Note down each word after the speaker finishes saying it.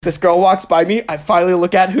This girl walks by me. I finally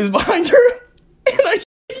look at who's behind her, and I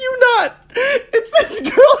shit you not, it's this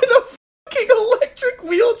girl in a fucking electric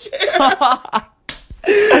wheelchair.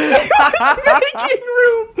 She was making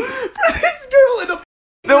room for this girl in a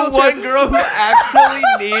the one girl who actually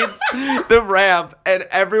needs the ramp, and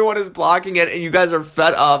everyone is blocking it, and you guys are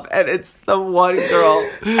fed up, and it's the one girl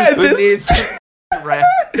who needs the ramp.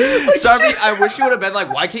 Sorry, I wish you would have been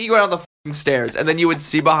like, why can't you go down the fucking stairs? And then you would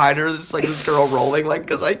see behind her this girl rolling, like,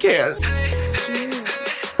 because I can't.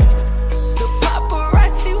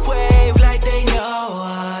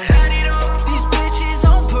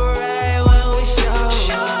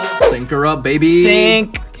 Sync her up, baby.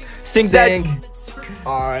 Sync that.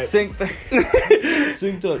 Alright. Sync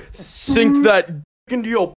that into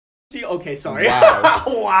your pussy. Okay, sorry. Wow.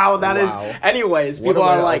 Wow, that is. Anyways, people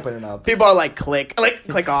are like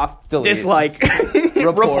click off, delete, dislike,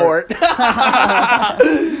 report.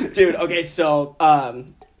 Dude, okay, so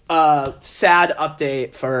sad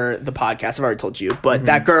update for the podcast. I've already told you, but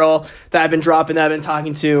that girl that I've been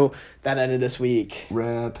talking to, that ended this week.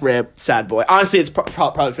 Rip, sad boy. Honestly, it's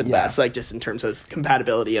probably for the best, like, just in terms of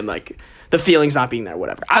compatibility and, like, the feelings not being there,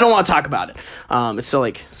 whatever. I don't want to talk about it. It's still,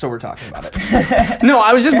 like... So we're talking about it. No,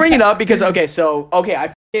 I was just bringing it up because, I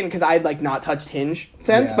because I had, like, not touched Hinge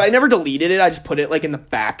since, but I never deleted it. I just put it, like, in the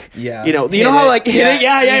back. Yeah. You know how, like, hit it?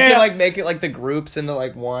 Yeah. You can, like, make it, like, the groups into,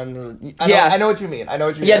 like, one. I know what you mean.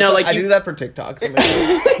 Yeah, no, like... I do that for TikToks.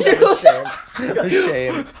 It's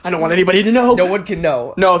shame. I don't want anybody to know. No one can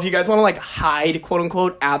know. No, if you guys want to, like, hide,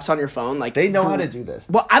 quote-unquote, apps on your phone, like... They know how to do this.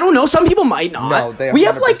 Well, I don't know. Some people might not. No, they 100%. We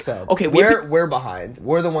have, like... Okay, we're behind.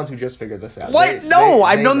 We're the ones who just figured this out. What?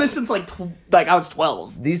 I've known this since, like, I was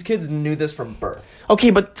 12. These kids knew this from birth. Okay,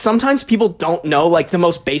 but sometimes people don't know, like, the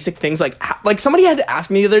most basic things. Like somebody had to ask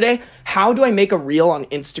me the other day, how do I make a reel on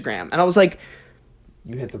Instagram? And I was like...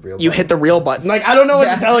 You hit the reel button. Like, I don't know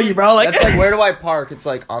what to tell you, bro. Like, that's like, where do I park? It's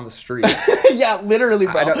like on the street. Yeah, literally,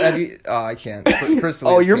 bro. I can't.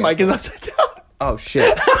 Your mic is upside down. Oh,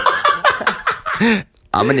 shit.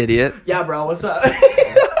 I'm an idiot. Yeah, bro, what's up?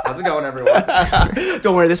 How's it going, everyone?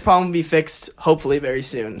 Don't worry, this problem will be fixed, hopefully, very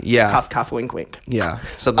soon. Yeah. Cough, cough, wink, wink. Yeah,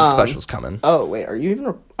 something special's coming. Oh, wait, are you even...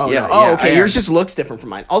 Yeah, no. Oh, okay, yeah. yours just looks different from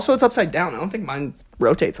mine. Also, it's upside down. I don't think mine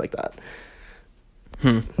rotates like that.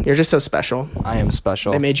 You're just so special. I am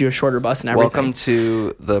special. They made you a shorter bus and everything. Welcome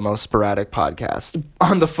to the most sporadic podcast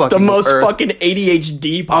on the fucking The most earth. fucking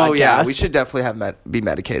ADHD podcast. Oh, yeah, we should definitely have be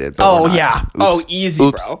medicated. But Oh, yeah. Oops. Oh, easy,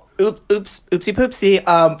 bro. Oopsie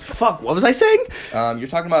poopsie. Fuck, what was I saying? You're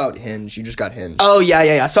talking about Hinge. You just got Hinge. Oh,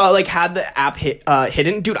 yeah. So I, like, had the app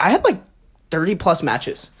hidden. Dude, I had, like, 30 plus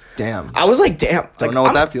matches. Damn. I was like, damn. Don't know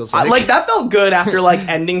what that feels like. Like, that felt good after, like,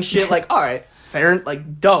 ending shit. Like, all right. Fair,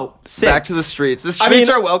 like, dope, sick. Back to the streets. The streets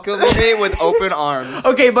are welcoming me with open arms.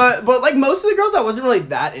 Okay, but like most of the girls, I wasn't really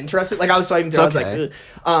that interested. Like, I was swiping through, I was like, yeah,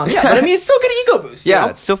 but I mean, it's still good ego boost. Yeah, you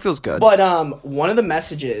know? it still feels good. But one of the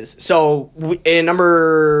messages, so in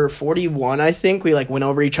number 41, I think we like went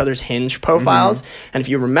over each other's Hinge profiles, and if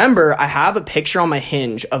you remember, I have a picture on my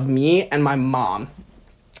Hinge of me and my mom.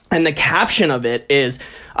 And the caption of it is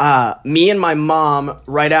me and my mom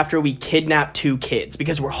right after we kidnapped 2 kids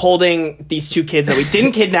because we're holding these 2 kids that we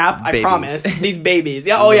didn't kidnap. I promise. These babies.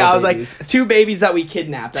 Yeah. Oh, yeah. I was babies. Like 2 babies that we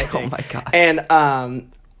kidnapped. I think. Oh my God. And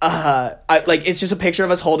it's just a picture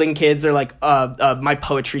of us holding kids or like my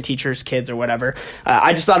poetry teacher's kids or whatever.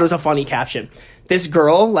 I just thought it was a funny caption. This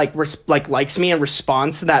girl likes me and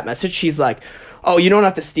responds to that message. She's like, "Oh, you don't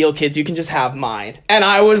have to steal kids. You can just have mine." And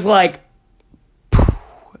I was like,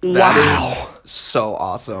 wow. So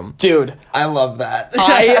awesome. Dude. I love that.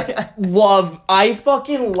 I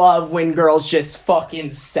fucking love when girls just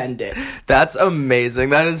fucking send it. That's amazing.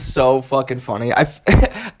 That is so fucking funny. I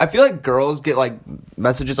feel like girls get like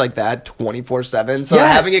messages like that 24/7. So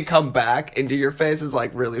having it come back into your face is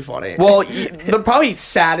like really funny. Well, the probably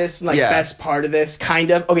saddest and best part of this kind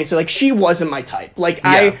of, okay, so like she wasn't my type. Like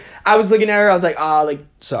I was looking at her, I was like,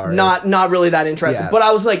 sorry. Not really that interested. Yeah. But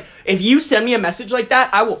I was like, if you send me a message like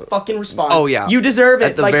that, I will fucking respond. Oh, yeah. You deserve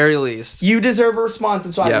it. At the very least. You deserve a response.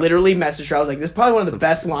 And so I literally messaged her. I was like, this is probably one of the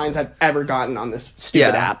best lines I've ever gotten on this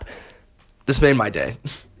stupid app. This made my day.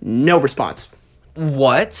 No response.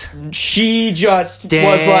 What? She just was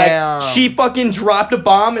like, she fucking dropped a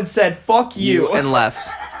bomb and said, fuck you. And left.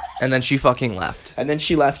 And then she fucking left. And then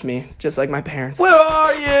she left me, just like my parents. Where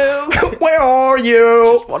are you? Where are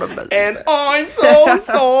you? Just want to and I'm so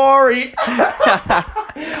sorry.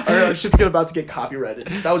 Our shit's about to get copyrighted.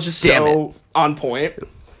 That was just so on point.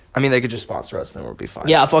 I mean, they could just sponsor us, then we'll be fine.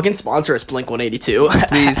 Yeah, fucking sponsor us, Blink-182.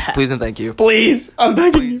 Please and thank you. Please, I'm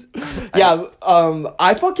begging you. Yeah,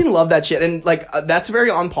 I fucking love that shit, and like that's very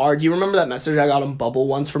on par. Do you remember that message I got on Bubble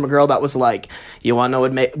once from a girl that was like, "You want to know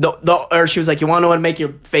what make or she was like, you want to know what make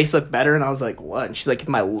your face look better?" And I was like, "What?" And she's like, "If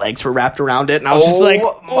my legs were wrapped around it," and I was just like,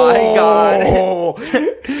 "Oh my god."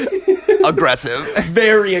 Aggressive.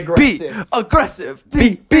 Very aggressive. Be aggressive.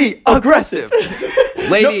 Be aggressive.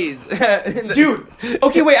 Ladies. Dude.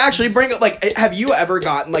 Okay, wait, actually bring up, like, have you ever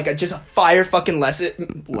gotten like just a fire fucking message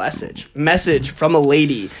from a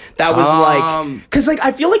lady that was like, because like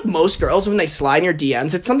I feel like most girls when they slide in your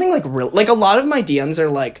DMs, it's something like real, like a lot of my DMs are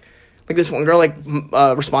like this one girl like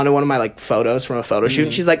responded to one of my like photos from a photo shoot,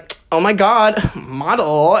 and she's like, "Oh my god,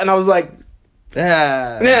 model," and I was like,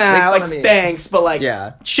 yeah, like thanks, but like,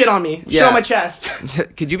 shit on me, shit on my chest.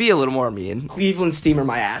 Could you be a little more mean? Cleveland steamer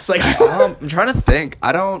my ass. Like, I'm trying to think.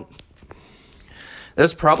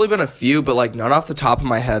 There's probably been a few, but like none off the top of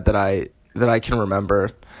my head that I can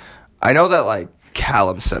remember. I know that like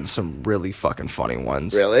Callum sent some really fucking funny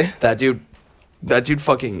ones. Really? That dude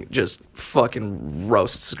fucking just fucking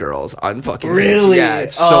roasts girls on fucking. Really? Yeah,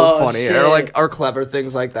 it's so funny. Shit. Or like our clever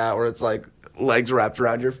things like that where it's like legs wrapped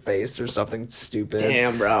around your face or something stupid.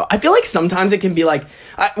 Damn, bro. I feel like sometimes it can be like,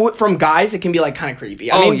 from guys, it can be like kind of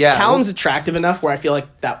creepy. I mean, Callum's attractive enough where I feel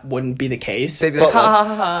like that wouldn't be the case. They'd be like,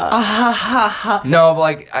 ha. No, but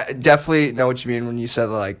like, I definitely know what you mean when you said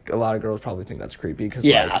like a lot of girls probably think that's creepy because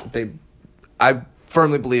I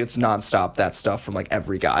firmly believe it's nonstop that stuff from like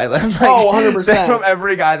every guy. Like, 100%. From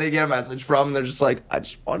every guy they get a message from, and they're just like, I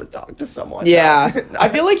just want to talk to someone. Yeah. I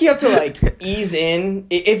feel like you have to like ease in.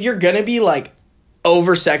 If you're gonna be like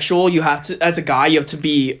over sexual, you have to, as a guy, you have to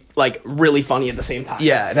be like really funny at the same time.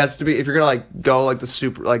 Yeah, it has to be, if you're gonna like go like the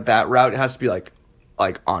super like that route, it has to be like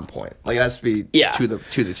on point. Like it has to be to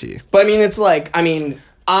the T. But I mean, it's like,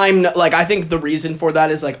 I'm not, like, I think the reason for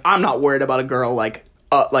that is like I'm not worried about a girl like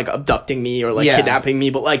abducting me or like kidnapping me,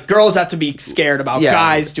 but like girls have to be scared about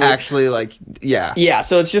guys doing actually like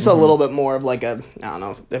so it's just a little bit more of like a, I don't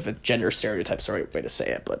know if a gender stereotype's the right way to say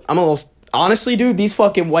it, but I'm a little, honestly, dude, these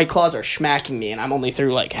fucking White Claws are smacking me and I'm only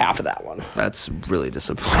through like half of that one. That's really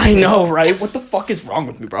disappointing. I know, right? What the fuck is wrong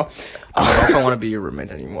with me, bro? I don't know if I want to be your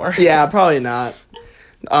roommate anymore. Yeah, probably not.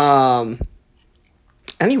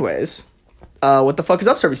 Anyways, what the fuck is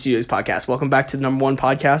up, Survey Studios podcast? Welcome back to the #1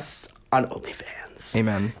 podcast on OnlyFans.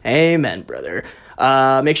 Amen, brother.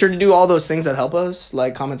 Make sure to do all those things that help us,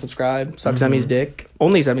 like, comment, subscribe, suck Zemmy's dick.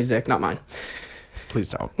 Only Zemmy's dick, not mine. Please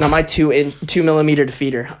don't. Not my 2 millimeter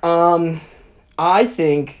defeater. I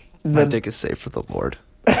think my dick is safe for the Lord.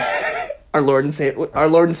 our Lord and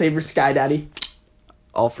Savior Sky Daddy.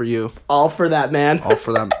 All for you. All for that man. All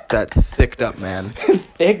for that thicked up man.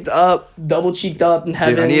 Thicked up, double cheeked up in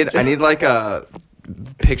heaven. Dude, I need like a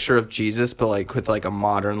picture of Jesus, but like with like a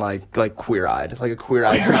modern like queer eyed, like a queer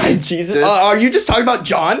eyed Jesus. Are you just talking about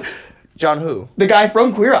John? John who? The guy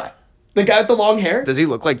from Queer Eye. The guy with the long hair. Does he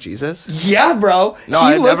look like Jesus? Yeah, bro. No,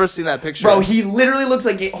 I've never seen that picture. Bro, he literally looks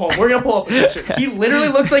like gay. Hold on, we're gonna pull up a picture. He literally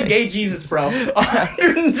looks like gay Jesus, bro.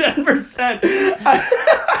 110%.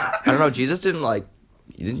 I don't know. Jesus he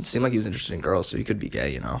didn't seem like he was interested in girls, so he could be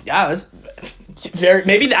gay, you know? Yeah, it was very,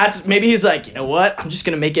 maybe he's like, you know what? I'm just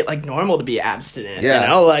gonna make it like normal to be abstinent, you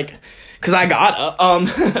know? Like, cause I gotta, hold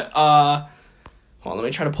on, let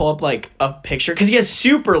me try to pull up like a picture, cause he has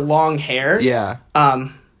super long hair. Yeah.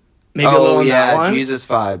 Maybe a little on that one. Jesus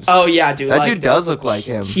vibes. Oh yeah, dude. That dude does look like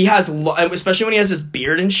him. He has, especially when he has his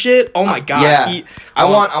beard and shit. Oh my god. Yeah. I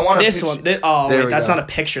want this one. Wait, that's not a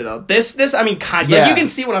picture though. This. I mean, kind of. Like, you can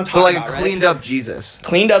see what I'm talking about, right? Cleaned up Jesus.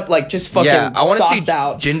 Cleaned up, like just fucking. Yeah, I want to see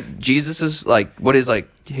out. Jesus's like what his like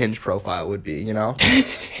Hinge profile would be. You know,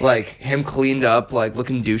 like him cleaned up, like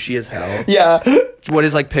looking douchey as hell. Yeah. What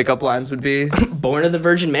his like pickup lines would be. Born of the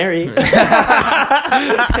Virgin Mary. Gonna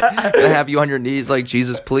have you on your knees like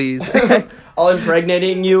Jesus, please. I'll impregnate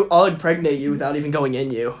you without even going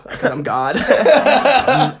in you, because I'm God.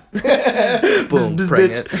 Boom,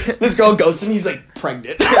 pregnant. This girl goes to me, he's like,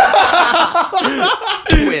 pregnant.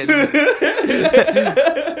 Twins.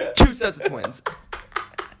 2 sets of twins.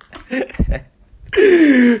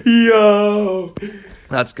 Yo.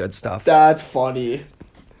 That's good stuff. That's funny.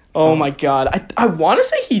 Oh my god. I want to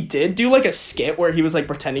say he did do like a skit where he was like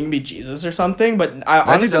pretending to be Jesus or something, but I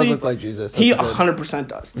honestly does look like Jesus. He 100%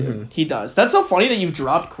 does, dude. Mm-hmm. He does. That's so funny that you've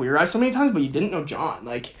dropped Queer Eye so many times, but you didn't know John.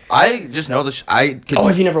 Like, I just know the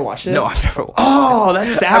have you never watched it? No, I've never watched it. Oh,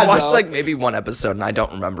 that's sad. I watched like maybe one episode and I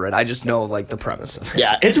don't remember it. I just know like the premise of it.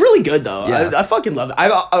 Yeah, it's really good though. Yeah. I fucking love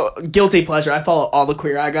it. Guilty pleasure. I follow all the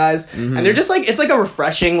Queer Eye guys, and they're just like, it's like a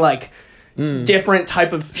refreshing like different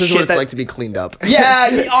type of This is shit what it's like to be cleaned up.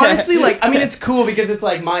 Yeah, honestly, like, I mean, it's cool because it's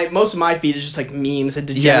like most of my feed is just like memes and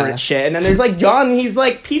degenerate shit, and then there's like John, he's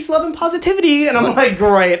like peace, love, and positivity, and I'm like,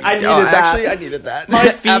 great, I needed that. Actually, I needed that. My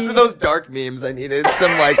feed, after those dark memes, I needed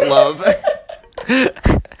some like love.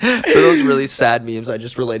 For those really sad memes I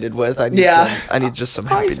just related with, I need just some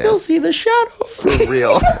happiness. I still see the shadow for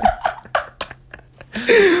real.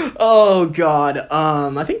 Oh god,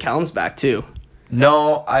 I think Callum's back too.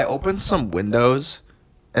 No, I opened some windows,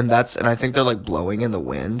 and I think they're like blowing in the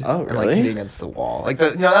wind. Oh, really? And like hitting against the wall, like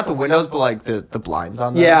not the windows, but like the blinds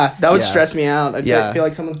on them. Yeah, that would stress me out. I feel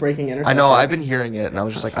like someone's breaking in or something. I know, I've been hearing it, and I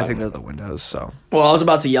was just like, I think they're the windows. So. Well, I was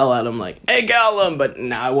about to yell at him like, "Hey, Callum," but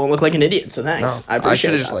now I won't look like an idiot. So thanks. No, I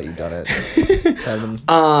should have just let you done it.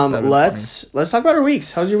 Let's talk about our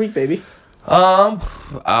weeks. How's your week, baby?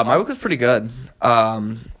 My week was pretty good.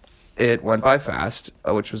 It went by fast,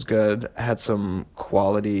 which was good. I had some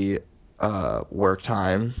quality work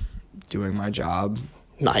time doing my job.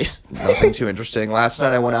 Nice. Nothing too interesting. Last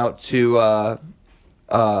night I went out to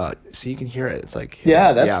so you can hear it. It's like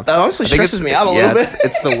that honestly stresses me out a little bit.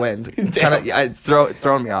 It's the wind. It's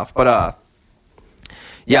throwing me off. But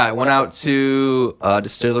I went out to a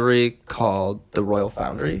distillery called the Royal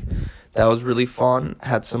Foundry. That was really fun.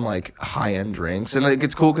 Had some like high-end drinks, and like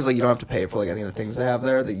it's cool because like you don't have to pay for like any of the things they have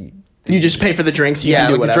there. You just pay for the drinks. You can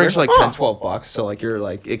do like whatever. The drinks are like $10-12, so like you're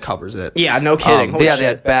like it covers it. Yeah, no kidding. They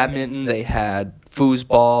had badminton. They had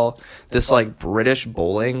foosball. This like British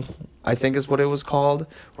bowling, I think is what it was called.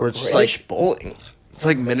 Where it's just British like bowling. It's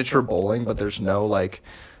like miniature bowling, but there's no like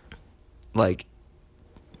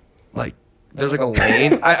there's like a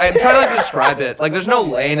lane. I'm trying to like describe it. Like there's no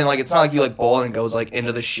lane, and like it's not like you like bowl and it goes like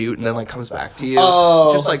into the chute and then like comes back to you. Oh.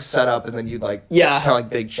 It's just like set up and then you like kind of like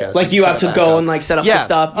big chest. Like you have to go and like set up the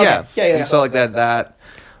stuff. Okay. Yeah. And so like that,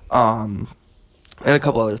 and a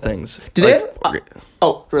couple other things. Do they have?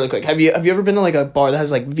 Really quick. Have you ever been to like a bar that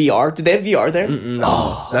has like VR? Do they have VR there?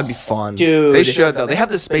 No, that'd be fun, dude. They should though. They have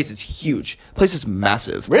this space. It's huge. The place is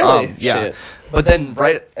massive. Really? Yeah. Shit. But then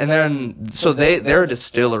so they're a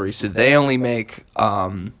distillery, so they only make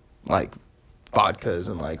like vodkas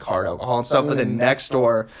and like hard alcohol and stuff. But then next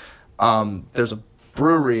door, there's a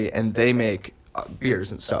brewery and they make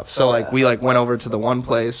beers and stuff. So like we like went over to the one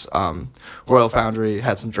place, Royal Foundry,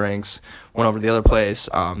 had some drinks. Went over to the other place.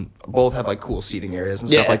 Both had like cool seating areas and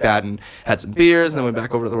stuff like that, and had some beers. And then went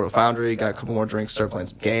back over to the Royal Foundry, got a couple more drinks, started playing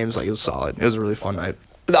some games. Like it was solid. It was a really fun night.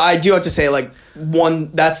 I do have to say, like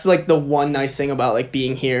that's like the one nice thing about like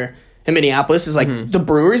being here in Minneapolis is like the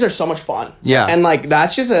breweries are so much fun. Yeah, and like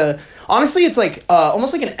that's just honestly, it's like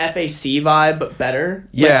almost like an FAC vibe, but better.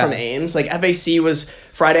 Yeah, like, from Ames. Like FAC was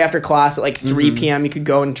Friday after class at like 3 p.m. You could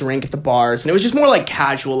go and drink at the bars, and it was just more like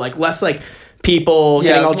casual, like less like people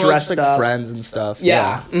getting all dressed like up, friends and stuff.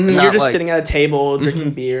 Yeah. You're just sitting at a table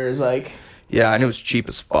drinking beers, like. Yeah, and it was cheap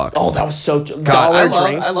as fuck. Oh, that was so drinks.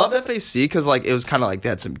 I loved FAC because like it was kind of like they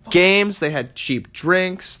had some games, they had cheap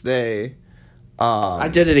drinks, they. I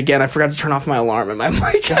did it again. I forgot to turn off my alarm and my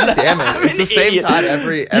mic. God damn it! It's the same time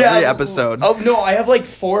every episode. Oh no, I have like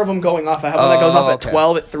 4 of them going off. I have one that goes off at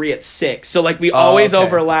 12, at 3, at 6. So like we always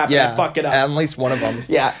overlap. Yeah, and I fuck it up. At least one of them.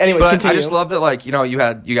 Yeah. Anyways, but continue. I just love that like you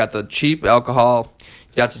got the cheap alcohol.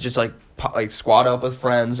 You got to just like squat up with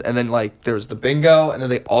friends, and then like there was the bingo, and then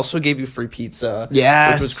they also gave you free pizza.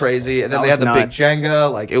 Yes, which was crazy. And then they had the big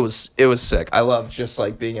Jenga. Like it was sick. I love just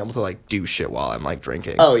like being able to like do shit while I'm like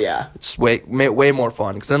drinking. Oh yeah, it's way more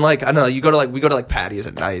fun because then like I don't know, we go to like Patty's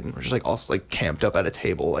at night and we're just like also like camped up at a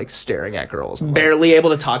table like staring at girls, and, barely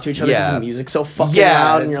able to talk to each other because the music's so fucking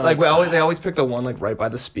loud, and you're like they always pick the one like right by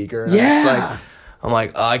the speaker. And I'm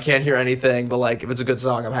like, I can't hear anything, but like if it's a good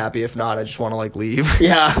song, I'm happy. If not, I just want to like leave.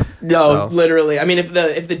 Yeah, no, literally. I mean, if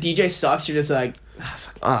the DJ sucks, you're just like,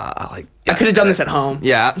 I could have done this at home.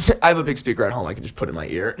 Yeah, I have a big speaker at home. I can just put in my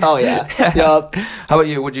ear. Oh yeah, yup. How about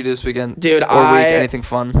you? What'd you do this weekend, dude? Week? Anything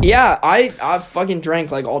fun? Yeah, I fucking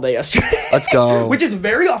drank like all day yesterday. Let's go. Which is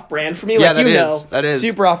very off brand for me. Yeah, like that is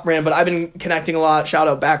super off brand. But I've been connecting a lot. Shout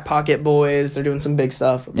out Back Pocket Boys. They're doing some big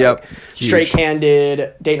stuff. Yep. Straight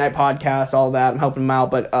Candid, Date Night Podcast, all that. I'm helping them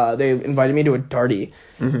out. But they invited me to a Darty,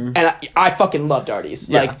 and I fucking love Darties.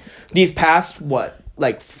 Yeah. Like these past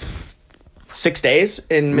 6 days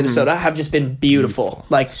in Minnesota have just been beautiful.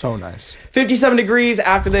 Like so nice. 57 degrees.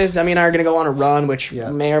 After this, I mean, are gonna go on a run, which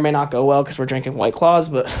may or may not go well because we're drinking White Claws,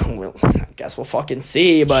 but I guess we'll fucking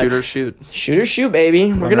see. But shoot,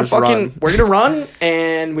 baby. We're gonna run,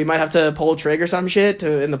 and we might have to pull a trig or some shit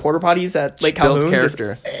in the porta potties at Lake Calhoun.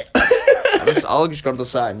 Character. I'll just go to the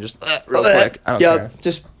side and just real quick. I don't care.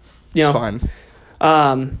 Just it's fine.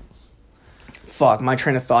 fuck, my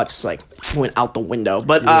train of thought just like went out the window.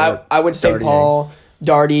 But Yeah, I would say Darty. Paul,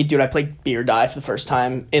 Darty, dude. I played Beer Die for the first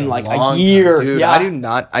time in like a Long year. time, dude.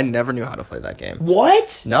 Yeah. I never knew how to play that game.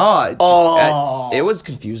 What? No. Oh. It was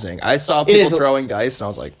confusing. I saw people is- throwing dice, and I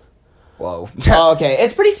was like, whoa. Oh, okay,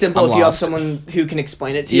 it's pretty simple I'm if you have lost. someone who can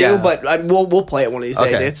explain it to Yeah. you. But we'll play it one of these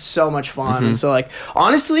days. Okay. It's so much fun. And so like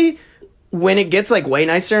honestly, when it gets like way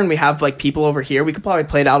nicer and we have like people over here, we could probably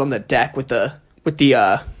play it out on the deck with the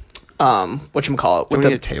whatchamacallit, Do with we the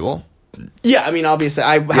need a table? yeah. I mean, obviously,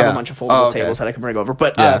 I have a Yeah. bunch of foldable Oh, okay. tables that I can bring over,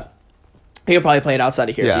 but Yeah. you could probably play it outside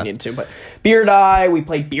of here if Yeah. you needed to. But Beer Die, we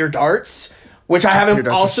played Beer Darts, which I haven't Beer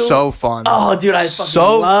darts are also. so fun. Oh, dude, I fucking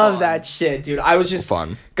So love fun. that shit, dude. I was just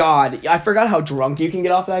fun. God, I forgot how drunk you can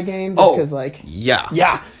get off that game. Just because, like, Yeah.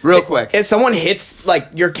 yeah, Real quick. If someone hits like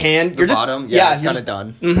your can, you're just Bottom? Yeah, it's you're kind of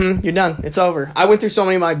done. You're done. It's over. I went through so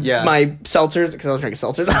many of my Yeah. my seltzers because I was drinking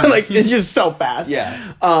seltzers. Like it's just so fast. Yeah.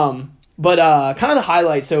 But kind of the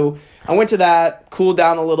highlight. So I went to that, cooled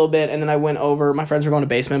down a little bit, and then I went over. My friends were going to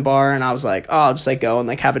Basement Bar, and I was like, oh, I'll just like go and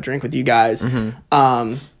like have a drink with you guys.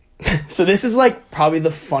 So this is like probably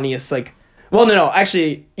the funniest like. Well, no,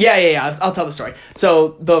 actually, yeah. I'll tell the story.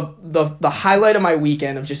 So the highlight of my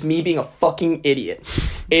weekend of just me being a fucking idiot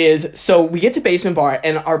is so we get to Basement Bar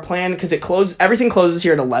and our plan because everything closes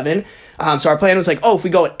here at 11. So our plan was like, oh, if we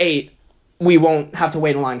go at 8, we won't have to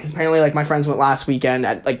wait in line because apparently like my friends went last weekend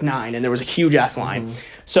at like 9 and there was a huge ass line.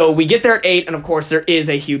 So we get there at 8 and of course there is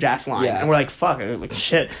a huge ass line and we're like fuck like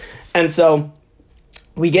shit. And so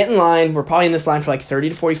we get in line. We're probably in this line for like 30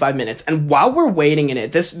 to 45 minutes. And while we're waiting in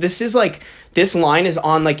it, this is like, this line is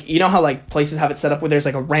on like, you know how like places have it set up where there's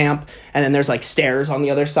like a ramp and then there's like stairs on the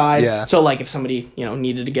other side. Yeah. So like if somebody,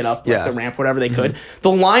 needed to get up like, Yeah. the ramp, whatever they could.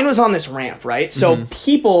 The line was on this ramp, right? So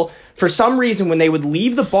people, for some reason, when they would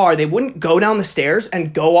leave the bar, they wouldn't go down the stairs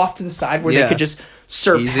and go off to the side where they Yeah. could just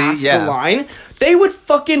surpass Easy, yeah. the line. They would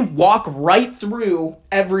fucking walk right through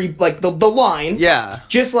every, like the line. Yeah.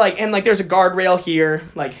 Just like, and like there's a guardrail here,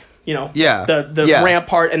 like, Yeah. the Yeah. ramp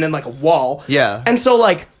part and then like a wall. Yeah. And so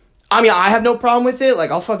like, I mean, I have no problem with it.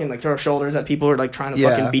 Like, I'll fucking like throw shoulders at people who are like trying to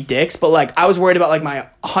Yeah. fucking be dicks. But like, I was worried about like my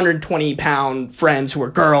 120-pound friends who are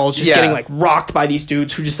girls just Yeah. getting like rocked by these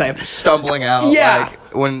dudes who just say, Stumbling out. Yeah.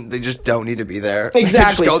 Like, when they just don't need to be there.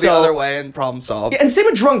 Exactly, Just go the so- other way and problem solved. and same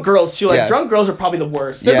with drunk girls too. Like Yeah. drunk girls are probably the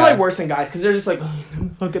worst. They're Yeah. probably worse than guys because they're just like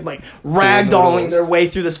fucking like ragdolling noodles. their way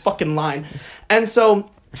through this fucking line. And so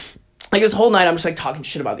like this whole night I'm just like talking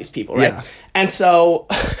shit about these people, right? Yeah. And so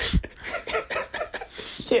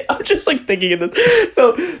shit, I'm just like thinking of this.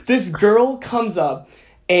 So this girl comes up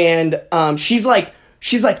and she's like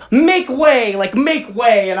make way,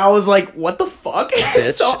 and I was like, what the fuck?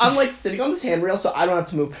 So I'm like sitting on this handrail so I don't have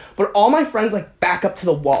to move, but all my friends like back up to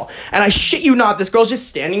the wall, and I shit you not, this girl's just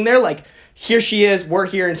standing there like, here she is, we're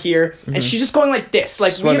here and here, and she's just going like this,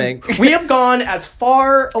 like Swimming. we have gone as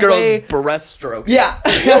far away. Girls breaststroke. Yeah,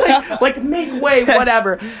 like make way,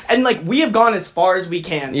 whatever. And like we have gone as far as we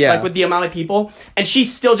can, Yeah. like with the amount of people, and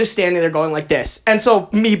she's still just standing there going like this. And so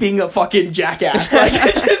me being a fucking jackass, like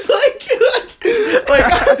it's just like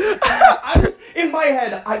I was in my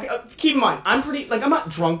head. I keep in mind, I'm pretty like I'm not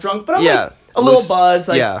drunk, but I'm Yeah. like a little Loose- buzz,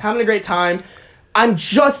 like yeah. having a great time. I'm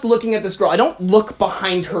just looking at this girl. I don't look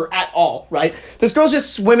behind her at all, right? This girl's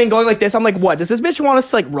just swimming, going like this. I'm like, what? Does this bitch want us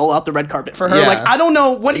to like roll out the red carpet for her? Yeah. Like, I don't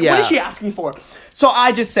know. What Yeah. is she asking for? So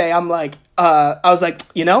I just say, I'm like, I was like,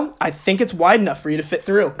 I think it's wide enough for you to fit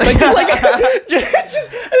through. Like, just like, and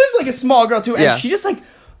this is like a small girl too. And Yeah. she just like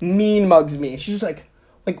mean mugs me. She's just like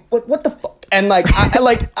what the fuck? And like,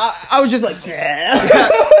 I was just like,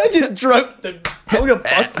 just drunk. I don't give a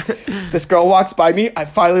fuck. This girl walks by me. I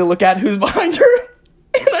finally look at who's behind her.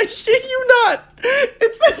 And I shit you not,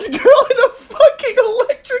 it's this girl in a fucking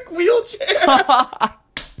electric wheelchair.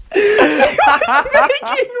 She was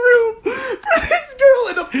making room for this girl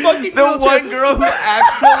in a fucking The wheelchair. one girl who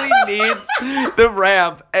actually needs the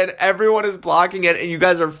ramp, and everyone is blocking it, and you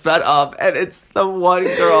guys are fed up, and it's the one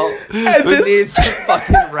girl who this- needs the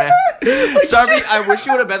fucking ramp. Sorry, I wish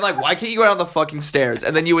you would have been like, why can't you go down the fucking stairs?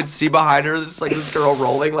 And then you would see behind her this girl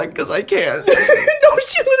rolling, like, because I can't. No,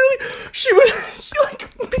 she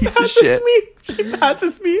like Piece of passes shit. me. She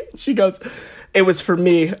passes me. She goes, "It was for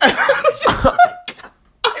me." And I was just like,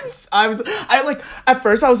 I like at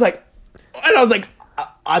first I was like,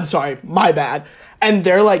 I'm sorry, my bad. And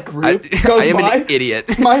their like group goes I am by. an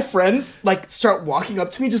idiot. My friends like start walking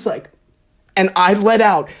up to me just like, and I let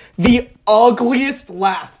out the ugliest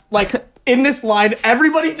laugh. Like in this line,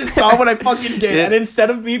 everybody just saw what I fucking did, Yeah. and instead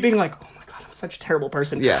of me being like, such a terrible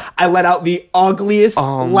person. Yeah. I let out the ugliest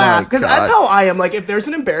Oh my laugh. Because that's God. how I am. Like, if there's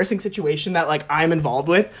an embarrassing situation that, like, I'm involved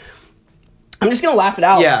with, I'm just gonna laugh it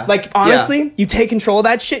out. Yeah. Like, honestly, you take control of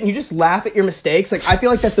that shit and you just laugh at your mistakes. Like, I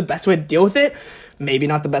feel like that's the best way to deal with it. Maybe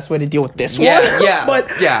not the best way to deal with this one. Yeah.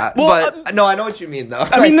 But no, I know what you mean, though.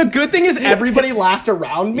 I mean, the good thing is everybody laughed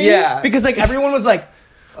around me. Yeah. Because, like, everyone was like,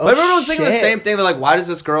 oh, everyone was thinking the shit. same thing. They're like, why does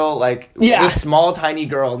this girl, like, this small, tiny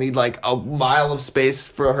girl need, like, a mile of space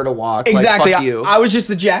for her to walk? Exactly. Like, fuck you. I was just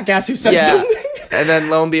the jackass who said something. And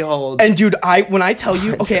then, lo and behold. And, dude, when I tell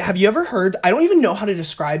you, okay, have you ever heard, I don't even know how to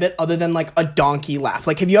describe it other than, like, a donkey laugh.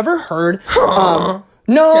 Like, have you ever heard,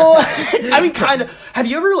 no, I mean, kind of. Have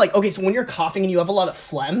you ever, like, okay, so when you're coughing and you have a lot of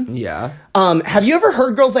phlegm. Yeah. Have you ever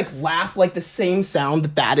heard girls, like, laugh like the same sound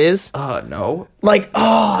that is? No. Like,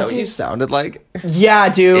 oh. Is that what you sounded like? Yeah,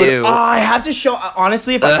 dude. Ew. I have to show,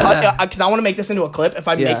 honestly, if I cut, because I want to make this into a clip. If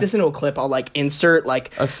I make this into a clip, I'll, like, insert,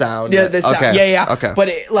 like. A sound. Yeah, the sound. Okay. Yeah. Okay. But,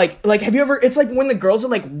 like, have you ever, it's like when the girls are,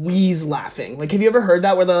 like, wheeze laughing. Like, have you ever heard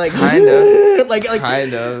that where they're, like. Kind of. like.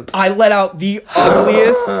 Kind of. I let out the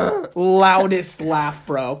ugliest, loudest laugh,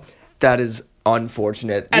 bro. That is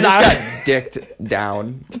unfortunate. You And just I got dicked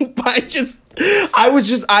down. But I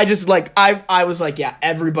was like, yeah,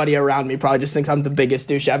 everybody around me probably just thinks I'm the biggest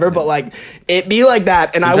douche ever, but like, it be like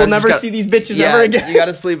that, and Sometimes I will you never just see these bitches ever again. You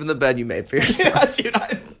gotta sleep in the bed you made for yourself. Yeah,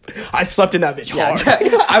 dude, I slept in that bitch hard.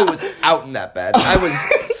 I was out in that bed. I was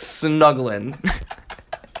snuggling.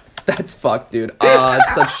 That's fucked, dude.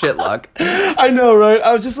 It's such shit luck. I know, right?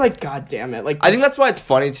 I was just like, God damn it. Like, I think that's why it's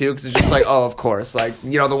funny, too, because it's just like, oh, of course. Like,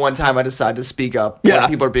 you know, the one time I decided to speak up when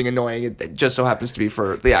people are being annoying, it just so happens to be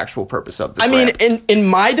for the actual purpose of this mean, rant. in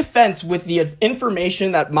my defense, with the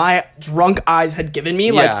information that my drunk eyes had given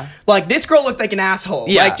me, like this girl looked like an asshole.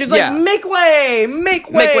 Yeah, like, just like, make way,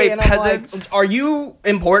 and peasants. I'm like, are you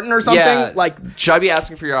important or something? Yeah. Like, should I be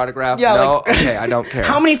asking for your autograph? Yeah, no? like, Okay, I don't care.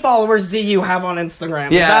 How many followers do you have on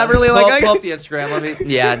Instagram? Yeah. Is that really like pull up the Instagram. Let me.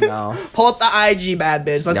 Yeah, no. Pull up the IG, bad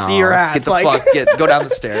bitch. Let's No. see your ass. Get the fuck. Go down the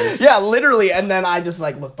stairs. Yeah, literally. And then I just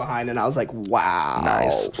like looked behind and I was like, wow.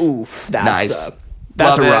 Nice. Oof. That's Nice.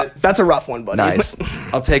 That's a rough one, buddy. Nice.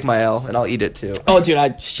 I'll take my L and I'll eat it too. Oh, dude,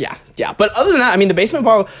 yeah. But other than that, I mean, the basement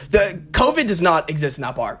bar, the COVID does not exist in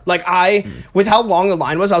that bar. Like with how long the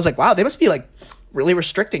line was, I was like, wow, they must be like really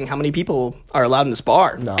restricting how many people are allowed in this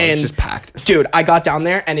bar. No, and it's just packed. Dude, I got down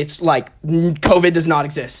there and it's like COVID does not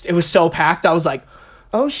exist. It was so packed. I was like,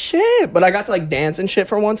 oh shit. But I got to like dance and shit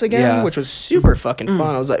for once again, which was super fucking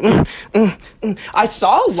fun. I was like, I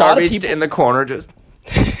saw a lot of people in the corner just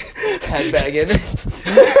headbanging.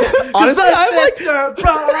 Honestly, I'm like,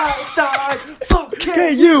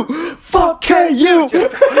 fuck you.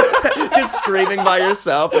 Just screaming by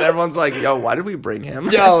yourself, and everyone's like, yo, why did we bring him?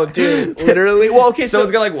 Yo, dude, literally. Well, okay, so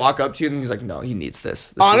someone's gonna like walk up to you and he's like, no, he needs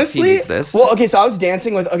this. Honestly, he needs this. Well, okay, so I was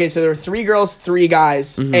dancing with, so there were 3 girls, 3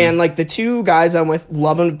 guys, and like the 2 guys I'm with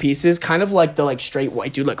love them to pieces, kind of like the like straight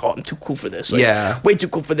white dude, like, oh, I'm too cool for this. Like, way too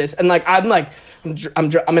cool for this. And like, I'm in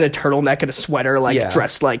a turtleneck and a sweater, like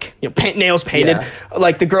dressed like, you know, nails painted.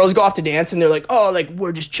 Like the girls go off to dance and they're like, oh, like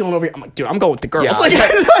we're just chilling over here. I'm like, dude, I'm going with the girls. Like,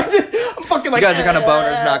 I'm fucking like, you guys are kind of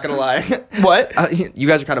boners, not gonna lie. What? You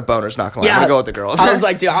guys are kind of boners, not gonna lie. I'm gonna go with the girls. I was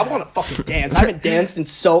like, dude, I want to fucking dance. I haven't danced in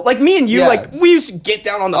so, like me and you, like we used to get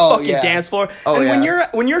down on the fucking dance floor. And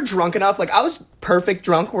when you're drunk enough, like I was perfect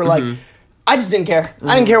drunk. We're like, I just didn't care.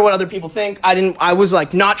 I didn't care what other people think. I was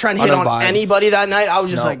like not trying to hit on anybody that night. I was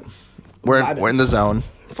just like, we're in the zone.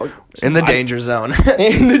 In the danger zone.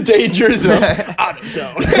 In the danger zone. Auto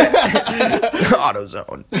zone. Auto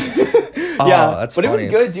zone. Yeah, that's but funny. it was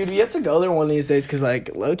good, dude. We have to go there one of these days because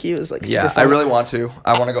like low key was like super fun. I really want to.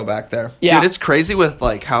 I want to go back there. Yeah, dude, it's crazy with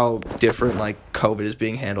like how different like COVID is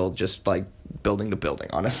being handled. Just like building to building,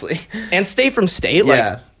 honestly. And state from state,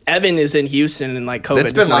 like Evan is in Houston and like COVID.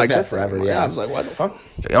 It's been like that forever. Yeah, I was like, what the fuck?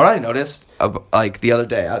 You know what I noticed? Like the other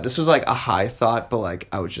day, this was like a high thought, but like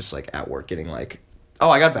I was just like at work getting like. Oh,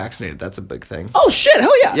 I got vaccinated. That's a big thing. Oh, shit.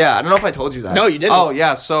 Hell yeah. Yeah, I don't know if I told you that. No, you didn't. Oh,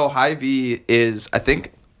 yeah. So Hy-Vee is, I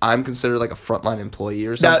think I'm considered like a frontline employee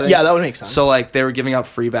or something. That would make sense. So like they were giving out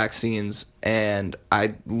free vaccines and I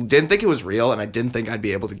didn't think it was real and I didn't think I'd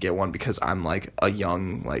be able to get one because I'm like a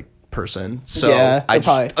young like person. So I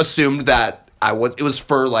just assumed that it was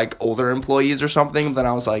for like older employees or something. Then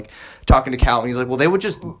I was like talking to Cal and he's like, well, they would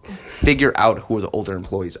just figure out who the older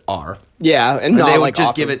employees are. Yeah, and they would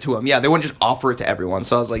just give it to them. Yeah, they wouldn't just offer it to everyone.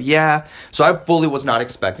 So I was like, yeah. So I fully was not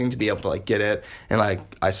expecting to be able to like get it. And like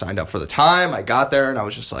I signed up for the time. I got there and I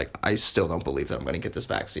was just like, I still don't believe that I'm going to get this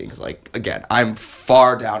vaccine because like again, I'm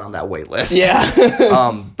far down on that wait list.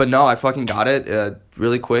 Yeah. But no, I fucking got it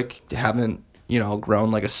really quick. Haven't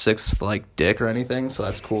grown like a 6th like dick or anything, so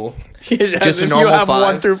that's cool. Just a normal 5.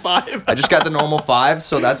 1 through 5. I just got the normal 5,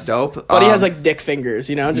 so that's dope. But he has like dick fingers,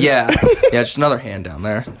 Just yeah, just another hand down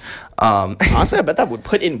there. Honestly, I bet that would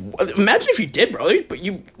put in. Imagine if you did, bro.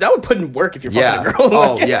 That would put in work if you're fucking a girl.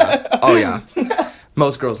 Oh yeah.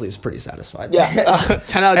 Most girls leave pretty satisfied. Yeah,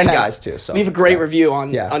 10 out of 10. And guys too. So leave a great review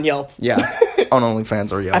on Yelp. Yeah, on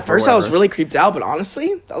OnlyFans or Yelp. At first, I was really creeped out, but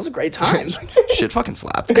honestly, that was a great time. Shit fucking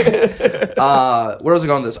slapped. Where was I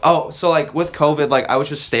going with this? Oh, so like with COVID, like I was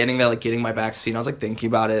just standing there like getting my vaccine. I was like thinking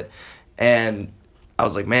about it, and I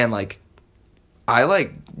was like, man, like I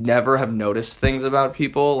like never have noticed things about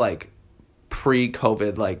people like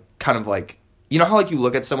pre-COVID, like kind of like. You know how, like, you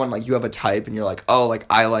look at someone, like, you have a type, and you're like, oh, like,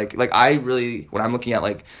 I really, when I'm looking at,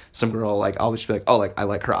 like, some girl, like, I'll just be like, oh, like, I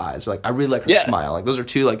like her eyes, or, like, I really like her smile. Like, those are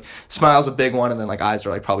 2, like, smile's a big one, and then, like, eyes are,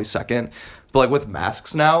 like, probably second. But, like, with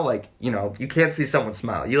masks now, like, you can't see someone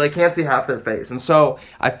smile. You, like, can't see half their face. And so,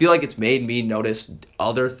 I feel like it's made me notice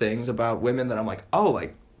other things about women that I'm like, oh,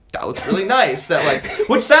 like, that looks really nice. That, like,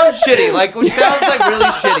 which sounds shitty. Like, which sounds, like, really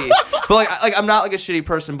shitty. But, like, I'm not, like, a shitty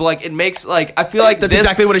person. But, like, it makes, like, I feel like that's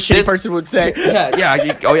exactly what a shitty person would say.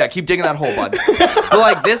 Yeah. Keep digging that hole, bud. But,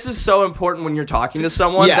 like, this is so important when you're talking to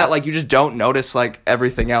someone that, like, you just don't notice, like,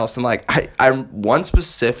 everything else. And, like, I one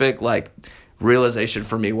specific, like, realization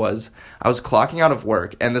for me was I was clocking out of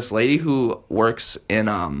work. And this lady who works in,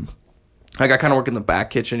 like, I kind of work in the back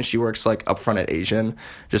kitchen. She works, like, up front at Asian.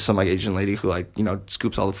 Just some, like, Asian lady who, like,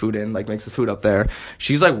 scoops all the food in, like, makes the food up there.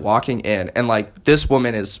 She's, like, walking in. And, like, this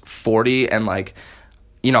woman is 40. And, like,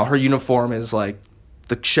 her uniform is, like,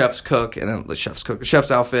 the chef's cook. And then the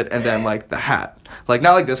chef's outfit. And then, like, the hat. Like,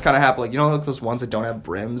 not, like, this kind of hat. But, like, like, those ones that don't have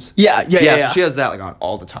brims? Yeah. So she has that, like, on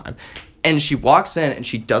all the time. And she walks in, and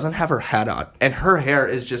she doesn't have her hat on. And her hair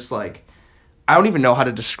is just, like, I don't even know how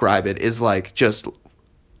to describe it. Is, like, just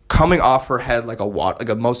coming off her head like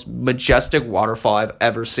a most majestic waterfall I've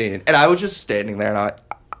ever seen. And I was just standing there, and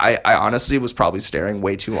I honestly was probably staring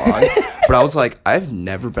way too long. But I was like, I've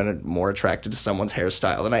never been more attracted to someone's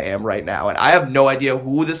hairstyle than I am right now. And I have no idea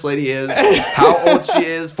who this lady is, how old she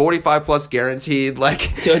is, 45 plus guaranteed.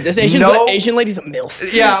 Like, dude, this Asian lady's a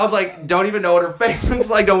MILF. Yeah, I was like, don't even know what her face looks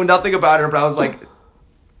like, know nothing about her. But I was like,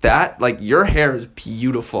 your hair is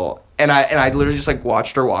beautiful. And I literally just, like,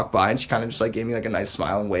 watched her walk by, and she kind of just, like, gave me, like, a nice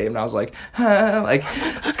smile and wave, and I was like, like,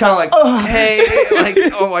 it's kind of like, hey, like,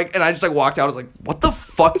 oh, like, and I just, like, walked out. I was like, what the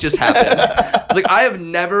fuck just happened? I was like, I have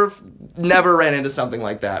never ran into something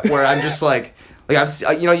like that, where I'm just, like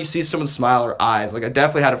I've, you see someone smile or eyes. Like, I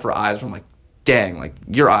definitely had it for eyes, where I'm like, dang, like,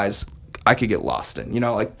 your eyes, I could get lost in,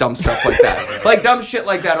 like, dumb stuff like that. Like, dumb shit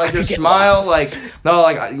like that. Like, your smile, lost. Like, no,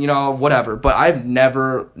 like, whatever. But I've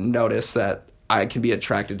never noticed that I can be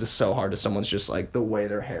attracted to so hard to someone's just, like, the way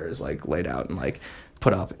their hair is, like, laid out and, like,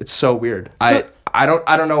 put up. It's so weird. So, I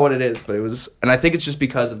don't know what it is, but it was, and I think it's just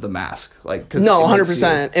because of the mask. Like, 'cause no,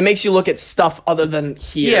 100%. It makes you look at stuff other than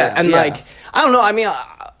here. Yeah, and like, I don't know. I mean,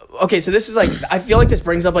 okay, so this is like, I feel like this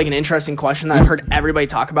brings up like an interesting question that I've heard everybody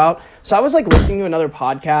talk about. So I was like listening to another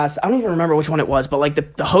podcast. I don't even remember which one it was, but like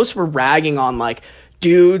the hosts were ragging on like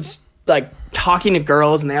dudes like talking to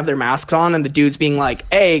girls and they have their masks on, and the dudes being like,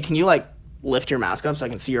 hey, can you like lift your mask up so I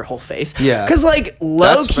can see your whole face? Yeah. Because like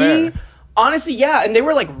low key, honestly, yeah. And they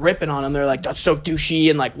were like ripping on him. They're like, that's so douchey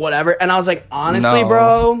and like whatever. And I was like, honestly,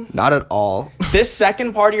 bro, not at all. This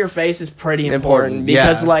second part of your face is pretty important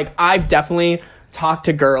because like I've definitely talked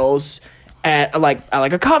to girls at like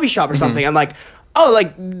a coffee shop or something. I'm like, oh,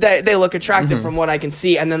 like they look attractive from what I can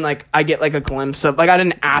see, and then like I get like a glimpse of like I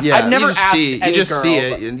didn't ask. I've never asked any girl. You just see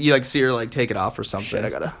it, and you like see her like take it off or something. Shit, I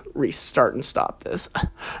gotta restart and stop this.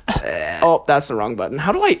 Oh, that's the wrong button.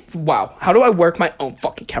 How do I work my own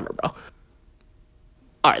fucking camera, bro?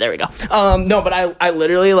 All right, there we go. No, but I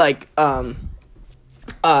literally like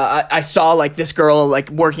I saw like this girl like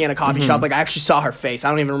working at a coffee shop. Like I actually saw her face. I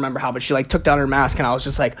don't even remember how, but she like took down her mask, and I was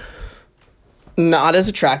just like, not as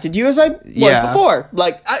attracted to you as I was before.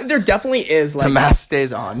 Like there definitely is like the mask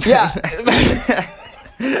stays on. Yeah.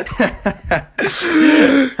 You're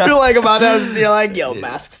like about us. You're like, yo,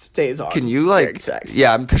 mask stays on. Can you like?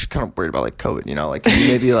 Yeah, I'm kind of worried about like COVID. You know, like can you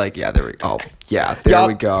maybe like there we go. Oh yeah, there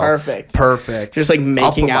we go. Perfect. Just like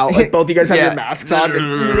making out. Like both you guys have your masks on,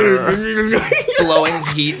 blowing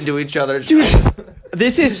heat into each other. Dude,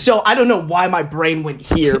 This is so, I don't know why my brain went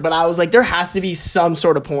here, but I was like, there has to be some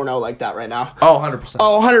sort of porno like that right now. Oh, 100%.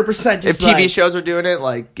 Oh, 100%. If TV shows are doing it,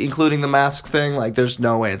 like, including the mask thing, like, there's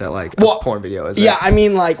no way that, like, a porn video is Yeah, I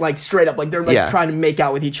mean, like straight up, like, they're, like, trying to make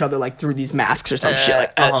out with each other, like, through these masks or some shit.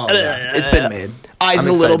 Like, It's been made. Eyes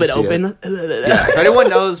a little bit open. If anyone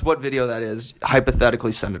knows what video that is,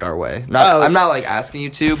 hypothetically send it our way. I'm not, like, asking you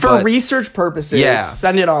to, for research purposes,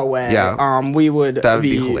 send it our way. Yeah. We would that would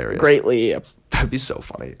be hilarious. Greatly. That'd be so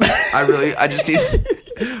funny. I just need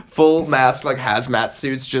full mask, like hazmat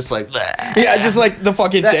suits, just like yeah, just like the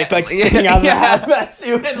fucking dick, like sticking out of the hazmat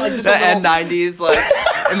suit, and like just the N90s, like,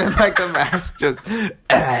 and then like the mask just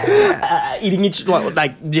eating each,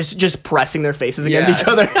 like just pressing their faces against each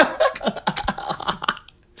other.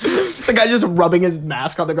 The guy just rubbing his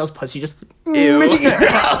mask on the girl's pussy, just ew. Ew.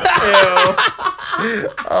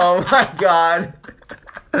 Oh my god.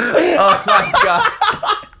 Oh my god.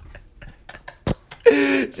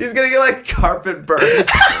 She's gonna get like carpet burn.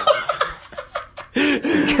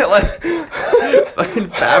 She's get like fucking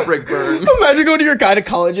fabric burn. Imagine going to your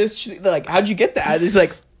gynecologist. She's like, "How'd you get that?" And he's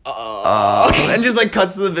like, and just like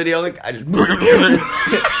cuts to the video. Like, I just.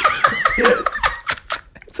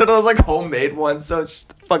 It's one of those like homemade ones, so it's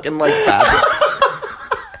just fucking like fabric.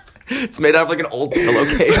 It's made out of like an old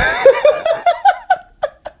pillowcase.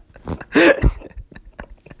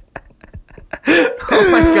 Oh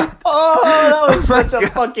my god. Oh, that was such a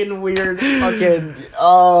fucking weird fucking.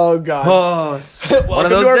 Oh god. Oh, one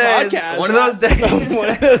of those days. Podcast, one of those days. One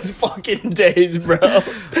of those fucking days, bro.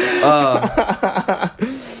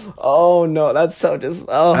 Oh no, that's so just.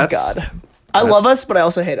 Oh god. I love us, but I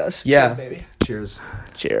also hate us. Yeah, cheers, baby. Cheers.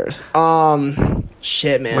 Cheers.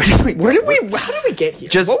 Shit, man. How did we get here?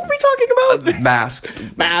 Just what were we talking about? Masks.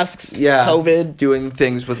 Masks. Yeah. COVID. Doing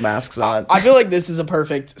things with masks on. I feel like this is a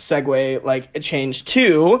perfect segue, like a change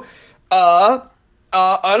to,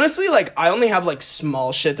 honestly, like I only have like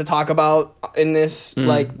small shit to talk about in this,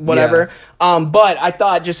 like whatever. Yeah. But I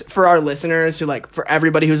thought just for our listeners who like, for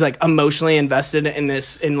everybody who's like emotionally invested in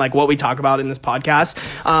this, in like what we talk about in this podcast,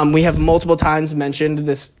 we have multiple times mentioned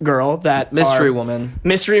this girl that mystery woman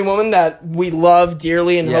that we love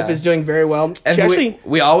dearly and hope is doing very well. And she actually,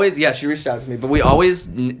 we always, she reached out to me, but we always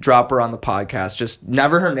drop her on the podcast, just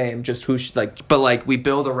never her name, just who she like, but like we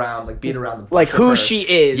build around, like beat around the like who she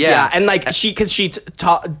is, yeah. And like because she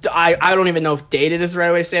I don't even know if dated is the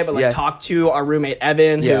right way to say it, but like talked to our roommate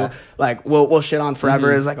Evan, who like we'll shit on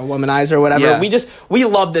forever as like a womanizer or whatever. We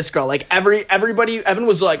love this girl. Like everybody, Evan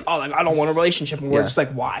was like, oh, like I don't want a relationship, and we're just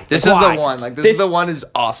like, why? This is the one. Like this is the one who's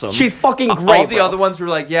awesome. She's fucking great. All the other ones were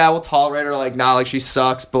like, yeah, we'll tolerate her. Like, nah, like she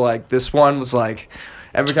sucks. But like this one was like.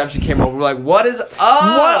 Every time she came over, we're like, what is up?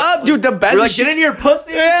 What up, dude? The best. We're like, get in here,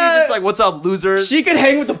 pussy. Yeah. She's just like, what's up, losers? She could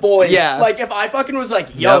hang with the boys. Yeah. Like, if I fucking was like,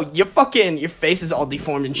 yo, your face is all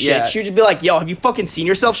deformed and shit. She would just be like, yo, have you fucking seen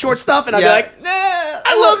yourself short stuff? And I'd be like, nah,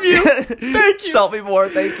 I love you. Thank you. Salt me more,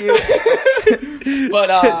 thank you. But,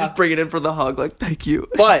 just bring it in for the hug, like, thank you.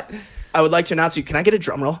 But, I would like to announce you. Can I get a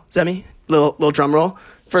drum roll, Zemi? Little drum roll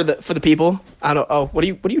for the people. I don't know. Oh, what are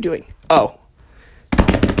you doing? Oh.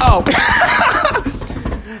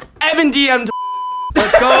 Evan DM'd.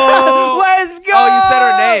 Let's go. Let's go. Oh, you said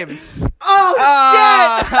her name. Oh,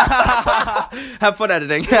 shit. Have fun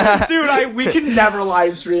editing. Dude, we can never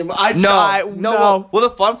live stream. No. Well,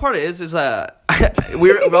 the fun part is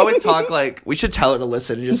we always talk like we should tell her to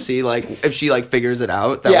listen and just see like if she like figures it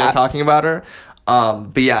out that we're talking about her.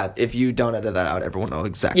 But yeah, if you don't edit that out, everyone will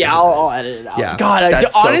exactly. Yeah, I'll edit it out. Yeah, God,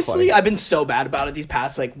 honestly, I've been so bad about it these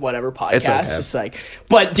past like whatever podcasts. It's okay. Just like,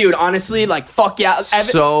 but dude, honestly, like fuck yeah, Evan,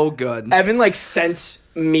 so good. Evan like sent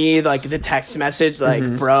me like the text message like,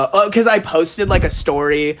 bro, because I posted like a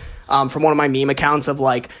story from one of my meme accounts of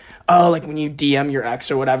like. Oh, like when you DM your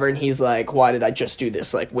ex or whatever, and he's like, why did I just do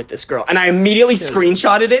this, like, with this girl? And I immediately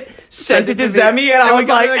screenshotted it, sent it to Zemi, and I was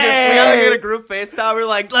like, hey. We got like a group FaceTime, we were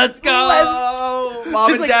like, let's go!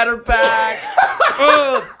 Mom and Dad are back!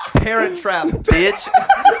 Parent trap, bitch!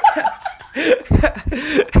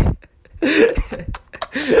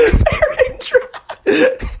 Parent trap!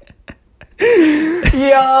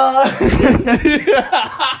 Yeah!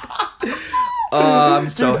 I'm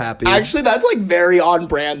so happy. Actually, that's like very on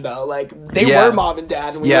brand though. Like they were mom and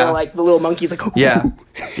dad, and we were like the little monkeys. Like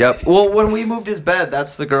yep. Well, when we moved his bed,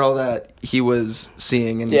 that's the girl that he was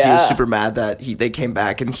seeing, and he was super mad that they came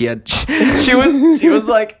back, and he had. She was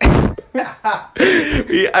like.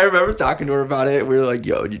 I remember talking to her about it. We were like,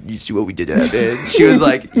 "Yo, did you see what we did to Evan?" She was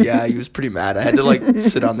like, "Yeah, he was pretty mad. I had to like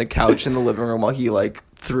sit on the couch in the living room while he like."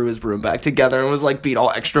 Threw his room back together and was like being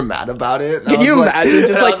all extra mad about it. Can you imagine?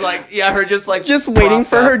 Just like, her just like just waiting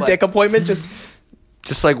for her dick appointment. Just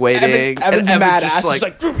just like waiting. Evan's and mad just ass.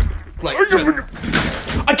 like,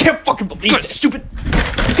 I can't fucking believe this, stupid.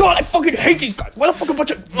 God, I fucking hate these guys. What a fucking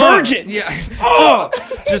bunch of virgins.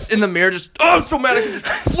 Just in the mirror, I'm so mad I can just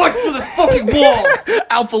flex through this fucking wall.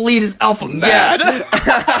 Alpha lead is alpha mad. Like,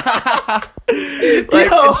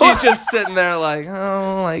 and she's just sitting there like,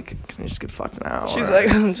 oh, like, can I just get fucked now? She's Or, like,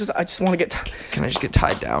 I just want to get. can I just get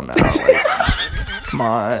tied down now? Like, come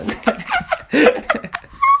on.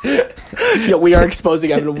 Yo, we are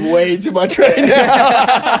exposing Evan way too much right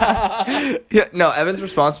now. Yeah, no, Evan's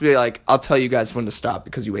response would be like, I'll tell you guys when to stop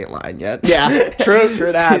because you ain't lying yet. Yeah, true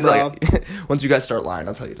that, He's bro. like, once you guys start lying,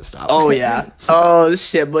 I'll tell you to stop. Oh yeah. Oh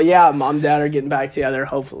shit. But yeah, mom and dad are getting back together.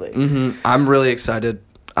 Hopefully. I'm really excited.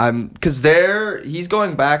 Because he's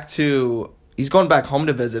going back home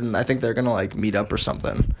to visit, and I think they're gonna like meet up or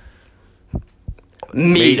something.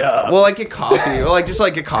 Meet up. Well, like get coffee, or like just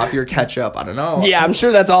like get coffee or catch up. I don't know. Yeah, I'm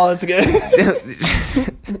sure that's all that's good.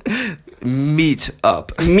 Meet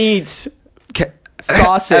up. Meat.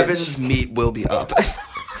 Sausage. Evan's meat will be up.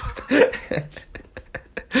 That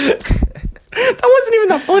wasn't even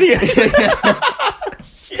that funny.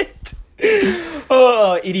 Shit.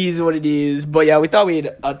 Oh, it is what it is. But yeah, we thought we'd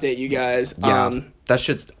update you guys. Yeah, that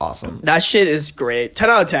shit's awesome. That shit is great. 10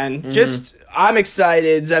 out of 10. Just, I'm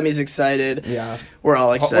excited. Zemi's excited. Yeah. We're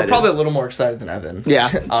all excited. We're probably a little more excited than Evan. Yeah.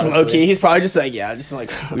 Honestly. Okay, he's probably just like, yeah, just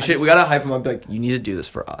like. We gotta hype him up, like, you need to do this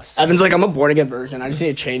for us. Evan's like, I'm a born again version. I just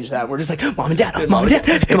need to change that. We're just like, mom and dad. Come on.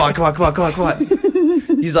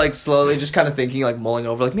 He's like slowly just kind of thinking, like mulling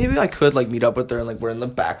over, like maybe I could like meet up with her, and like we're in the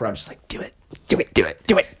background just like do it.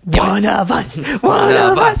 One of us.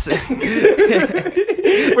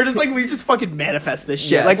 We're just like, we just fucking manifest this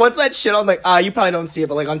shit. Yes. Like, Like, what's that shit on, like, you probably don't see it,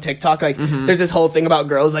 but, like, on TikTok, like, there's this whole thing about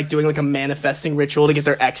girls, like, doing, like, a manifesting ritual to get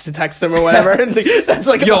their ex to text them or whatever. And, like, that's,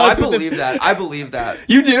 like, Yo, I us with believe that. I believe that.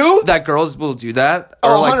 You do? That girls will do that,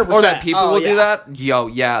 Oh, or like, 100%. or that people Oh, will yeah. do that. Yo,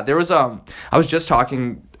 yeah. There was I was just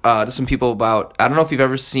talking to some people about. I don't know if you've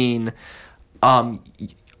ever seen,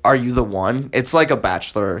 Are You the One? It's like a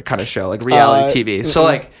Bachelor kind of show, like reality TV. So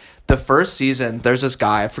like the first season, there's this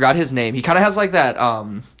guy. I forgot his name. He kind of has like that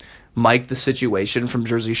Mike the Situation from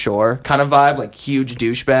Jersey Shore kind of vibe, like huge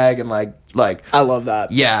douchebag and like. I love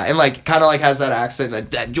that. Yeah, and like kind of like has that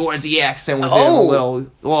accent, that Jersey accent with him a little.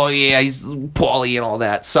 Well, yeah, he's Paulie and all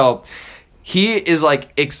that. So he is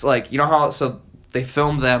like you know how they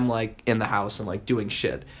film them like in the house and like doing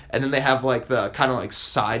shit, and then they have like the kind of like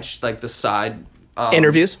side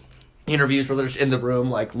Interviews where they're just in the room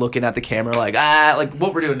like looking at the camera like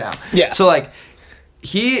what we're doing now. Yeah. So like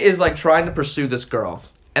he is like trying to pursue this girl,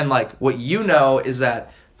 and like what you know is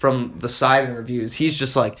that from the side interviews he's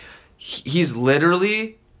just like he's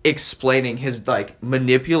literally explaining his like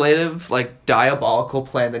manipulative like diabolical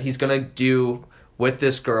plan that he's gonna do with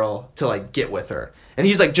this girl to like get with her. And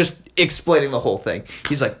he's like just explaining the whole thing.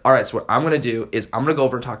 He's like, all right, so what I'm going to do is I'm going to go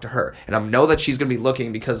over and talk to her. And I know that she's going to be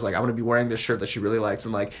looking because like I'm going to be wearing this shirt that she really likes.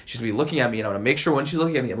 And like she's going to be looking at me. And I'm going to make sure when she's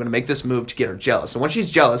looking at me, I'm going to make this move to get her jealous. And when she's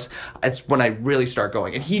jealous, it's when I really start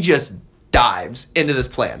going. And he just dives into this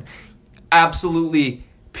plan. Absolutely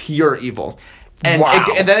pure evil. And, wow.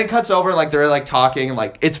 And then it cuts over and like they're like talking and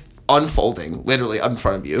like it's unfolding literally in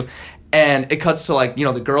front of you. And it cuts to like, you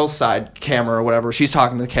know, the girl's side camera or whatever. She's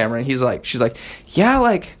talking to the camera and she's like, yeah,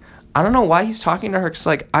 like, I don't know why he's talking to her because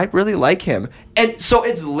like, I really like him. And so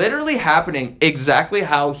it's literally happening exactly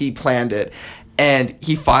how he planned it. And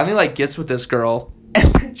he finally like gets with this girl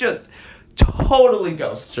and just totally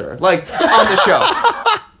ghosts her like on the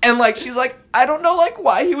show. And like, she's like, I don't know like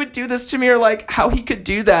why he would do this to me or like how he could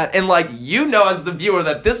do that. And like, you know, as the viewer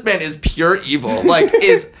that this man is pure evil, like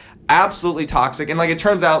is absolutely toxic. And like it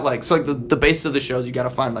turns out like so like the basis of the show is you got to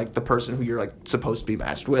find like the person who you're like supposed to be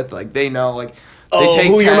matched with. Like they know like they take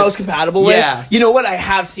who tests. you're most compatible with. Yeah. You know what? I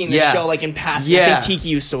have seen this Yeah. show like in past. Yeah. I think Tiki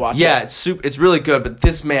used to watch it. Yeah, it's really good, but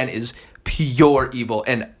this man is pure evil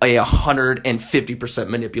and a 150%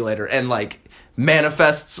 manipulator and like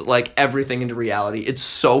manifests like everything into reality. It's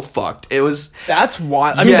so fucked. It was That's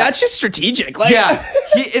wild. I mean, that's just strategic. Like, yeah,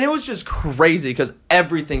 and it was just crazy because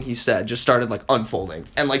everything he said just started like unfolding,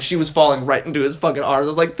 and like she was falling right into his fucking arms. I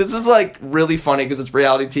was like, this is like really funny because it's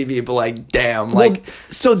reality TV, but like, damn, like,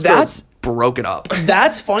 so this that's girl's broken up.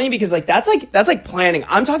 That's funny because like that's like planning.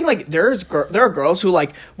 I'm talking like there are girls who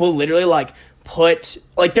like will literally like put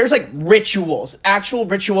like there's like rituals, actual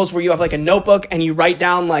rituals where you have like a notebook and you write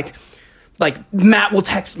down like Matt will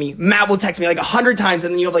text me like 100 times,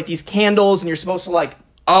 and then you have like these candles and you're supposed to like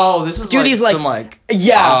Oh, this is do like these like some like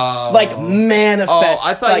like manifest. Oh,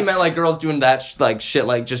 I thought like, you meant like girls doing that like shit,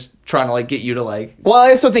 like just trying to like get you to like. Well,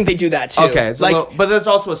 I also think they do that too. Okay, it's like but there's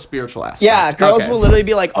also a spiritual aspect. yeah, girls Okay. will literally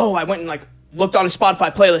be like, oh, I went and like looked on his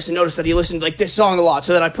Spotify playlist and noticed that he listened to like this song a lot.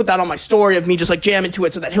 So then I put that on my story of me just like jamming to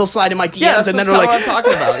it so that he'll slide in my DMs. Yeah, that's and then kind of like, what I'm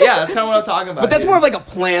talking about. Yeah, that's kind of what I'm talking about. but that's more of like a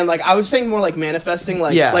plan. Like I was saying more like manifesting,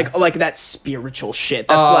 like like that spiritual shit.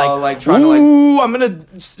 That's like trying to like, ooh, I'm gonna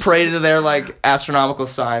pray to their like astronomical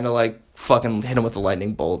sign to like fucking hit him with a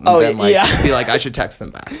lightning bolt and then like be like, I should text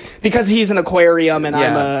them back because he's an aquarium and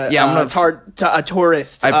I'm a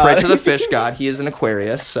tourist. I pray to the fish god. He is an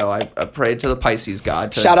Aquarius, so I prayed to the Pisces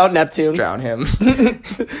god to shout out Neptune, drown him.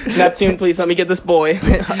 Neptune, please let me get this boy.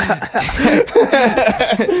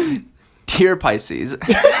 Dear Pisces,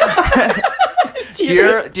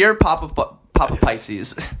 dear Papa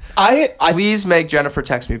Pisces, please make Jennifer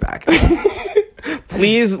text me back.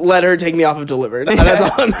 Please let her take me off of delivered. That's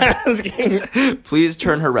all I'm asking. Please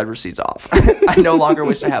turn her red receipts off. I no longer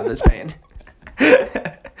wish to have this pain.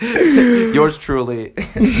 Yours truly.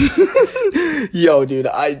 Yo, dude,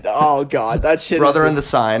 oh god, that shit. Brother in the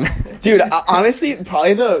sign. Dude, honestly,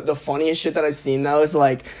 probably the funniest shit that I've seen though is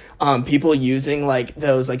like people using like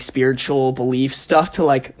those like spiritual belief stuff to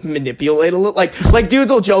like manipulate a little. Like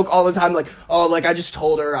dudes will joke all the time like, oh, like I just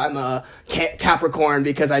told her I'm a Capricorn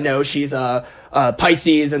because I know she's a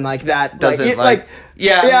Pisces and like that doesn't like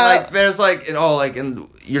like there's like and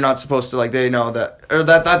you're not supposed to like they know that or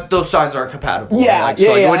that those signs aren't compatible.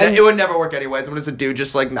 It would never work anyways. When it's a dude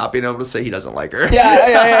just like not being able to say he doesn't like her.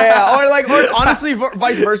 Or honestly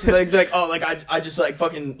vice versa. Like be like, oh, like I just like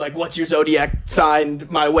fucking like what's your zodiac sign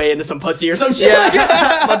my way into some pussy or some shit.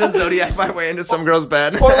 Yeah, like the zodiac my way into some girl's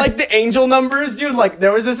bed. Or like the angel numbers, dude. Like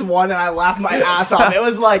there was this one and I laughed my ass off. It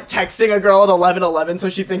was like texting a girl at 11:11 so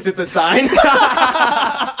she thinks it's a sign.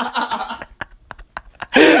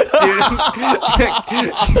 I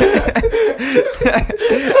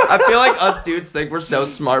feel like us dudes think we're so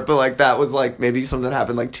smart, but like that was like maybe something that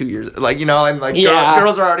happened like 2 years, like you know, and like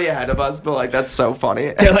girls are already ahead of us, but like that's so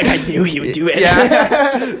funny. They're like, I knew he would do it.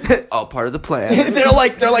 Yeah, all part of the plan. they're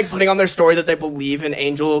like putting on their story that they believe in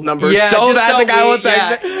angel numbers so that the guy will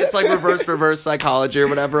text it. It's like reverse psychology or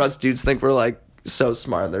whatever. Us dudes think we're like so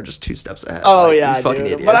smart. They're just 2 steps ahead. Oh like, yeah, these fucking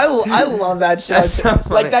dude. idiots. But I love that shit. So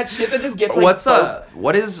like that shit that just gets like.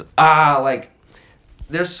 What is like?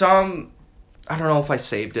 There's some. I don't know if I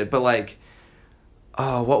saved it, but like,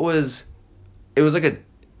 what was? It was like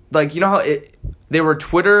you know how they were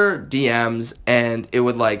Twitter DMs and it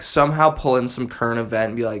would like somehow pull in some current event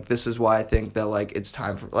and be like, this is why I think that like it's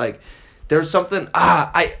time for like. There's something.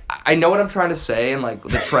 I know what I'm trying to say and like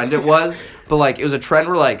the trend it was, but like it was a trend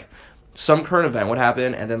where like. Some current event would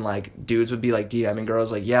happen, and then, like, dudes would be, like, DMing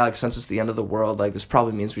girls, like, yeah, like, since it's the end of the world, like, this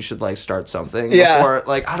probably means we should, like, start something. Yeah. Before,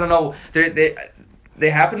 like, I don't know. They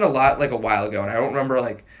happened a lot, like, a while ago, and I don't remember,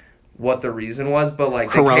 like, what the reason was, but, like...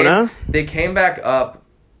 Corona? They came back up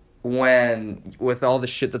with all the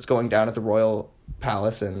shit that's going down at the Royal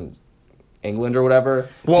Palace in England or whatever.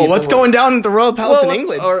 Well, what's going down at the Royal Palace in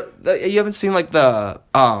England? You haven't seen, like, the,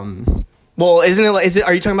 Well, isn't it?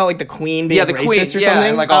 Are you talking about like the Queen being the racist Queen, or something?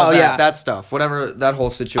 And like all that stuff, whatever that whole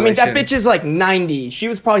situation. I mean, that bitch is like 90. She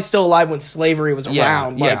was probably still alive when slavery was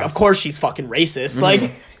around. Like, of course she's fucking racist. Mm-hmm.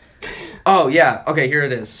 Like, oh yeah, okay, here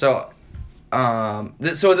it is. So, so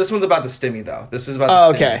this one's about the stimmy though. This is about the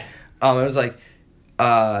stimmy. Okay. It was like,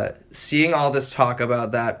 seeing all this talk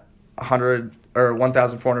about that $100 or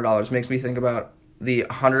 $1,400 makes me think about the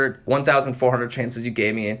 1,400 chances you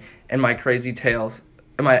gave me and my crazy tales.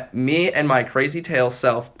 Me and my crazy tale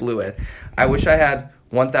self blew it. I wish I had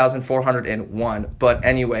 1,401. But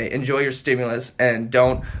anyway, enjoy your stimulus and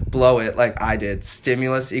don't blow it like I did.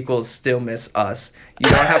 Stimulus equals still miss us.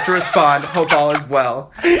 You don't have to respond. Hope all is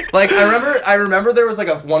well. Like I remember there was like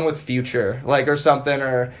a one with Future, like or something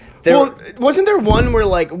or. Wasn't there one where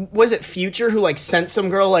like was it Future who like sent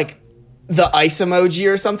some girl like the ice emoji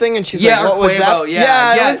or something, and she's like, "What was that?"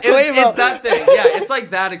 Yeah, it was Quavo. It's that thing. Yeah, it's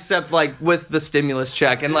like that, except like with the stimulus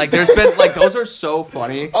check, and like there's been like those are so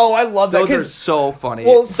funny. Oh, I love that. Those are so funny.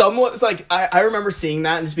 Well, someone's like, I remember seeing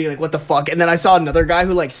that and just being like, "What the fuck?" And then I saw another guy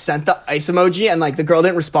who like sent the ice emoji, and like the girl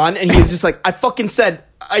didn't respond, and he was just like, "I fucking said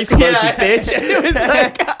ice emoji, bitch," and it was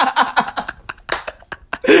like.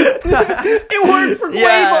 It worked for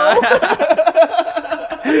Quavo.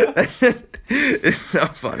 It's so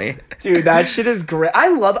funny, dude. That shit is great.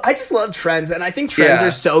 I just love trends, and I think trends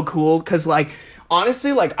are so cool because, like,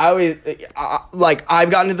 honestly, like I've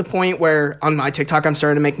gotten to the point where on my TikTok I'm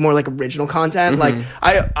starting to make more like original content. Mm-hmm.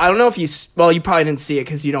 Like I don't know if you probably didn't see it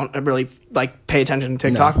because you don't really like pay attention to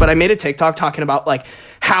TikTok, but I made a TikTok talking about like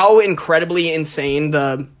how incredibly insane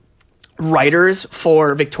the writers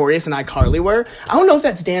for Victorious and iCarly were. I don't know if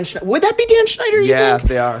that's Dan Schneider. Would that be Dan Schneider, you think?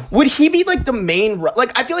 They are. Would he be, like, the main...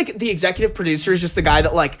 Like, I feel like the executive producer is just the guy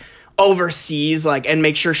that, like, oversees like and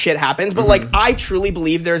make sure shit happens, but like I truly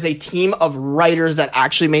believe there's a team of writers that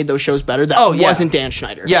actually made those shows better that wasn't Dan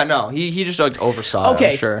Schneider. Yeah, no, he just like oversaw it,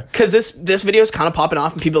 I'm sure. Because this video is kind of popping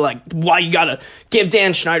off and people are like, why you gotta give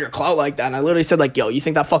Dan Schneider clout like that? And I literally said like, yo, you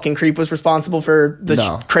think that fucking creep was responsible for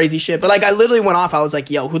the crazy shit? But like I literally went off, I was like,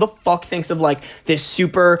 yo, who the fuck thinks of like this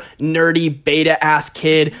super nerdy beta ass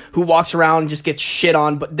kid who walks around and just gets shit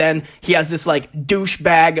on, but then he has this like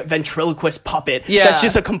douchebag ventriloquist puppet that's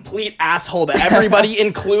just a complete asshole to everybody,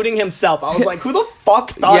 including himself. I was like, who the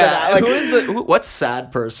fuck thought of that? Like, what's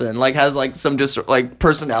sad person like has like some just like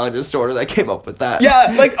personality disorder that came up with that?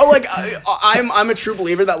 Yeah, like I'm a true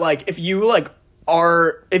believer that like if you like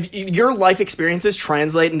if your life experiences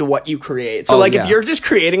translate into what you create. So if you're just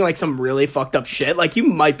creating like some really fucked up shit, like you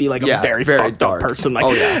might be like a very fucked dark up person.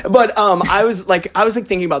 Like, but I was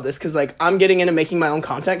thinking about this because like I'm getting into making my own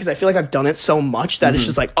content because I feel like I've done it so much that it's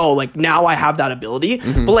just like, oh, like now I have that ability.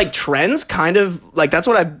 But like trends kind of like that's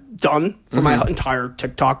what I've done for my entire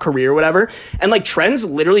TikTok career or whatever. And like trends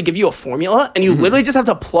literally give you a formula and you literally just have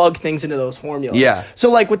to plug things into those formulas. Yeah.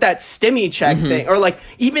 So like with that stimmy check thing or like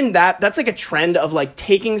even that's like a trend of like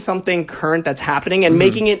taking something current that's happening and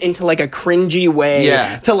making it into like a cringy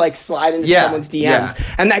way to like slide into someone's DMs.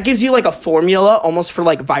 Yeah. And that gives you like a formula almost for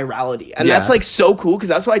like virality. And that's like so cool because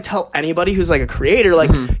that's why I tell anybody who's like a creator,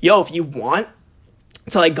 like, yo, if you want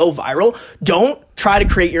to like go viral, don't try to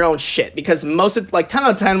create your own shit because most of like 10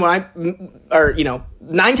 out of 10 when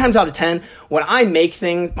 9 times out of 10 when I make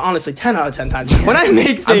things, honestly 10 out of 10 times when I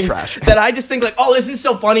make things that I just think like, oh, this is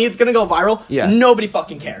so funny, it's gonna go viral, nobody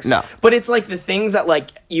fucking cares. No. But it's like the things that like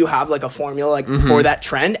you have like a formula like for that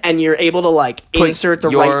trend and you're able to like insert the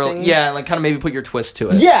right things. Yeah, like kind of maybe put your twist to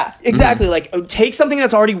it. Yeah, exactly. Like take something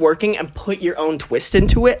that's already working and put your own twist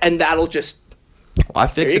into it and that'll just I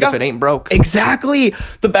fix it if it ain't broke. Exactly.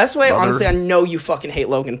 The best way, honestly, I know you fucking hate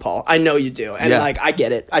Logan Paul. I know you do. And like, I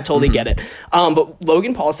get it. I totally get it. But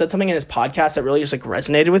Logan Paul said something in his podcast that really just like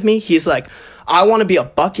resonated with me. He's like, I want to be a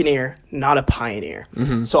buccaneer, not a pioneer.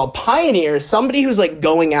 So a pioneer is somebody who's like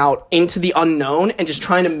going out into the unknown and just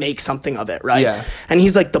trying to make something of it, right? Yeah. And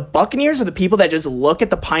he's like, the buccaneers are the people that just look at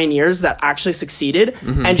the pioneers that actually succeeded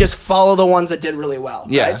and just follow the ones that did really well.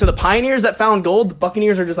 Yeah. Right? So the pioneers that found gold, the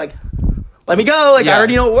buccaneers are just like, let me go. Like, I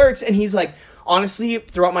already know it works. And he's like, honestly,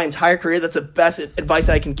 throughout my entire career, that's the best advice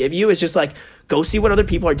that I can give you is just like, go see what other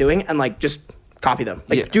people are doing and like, just copy them.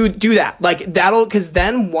 Like, do that. Like, because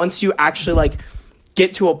then once you actually like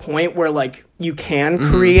get to a point where like you can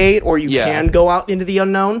create or you can go out into the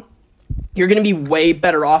unknown, you're going to be way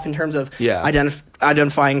better off in terms of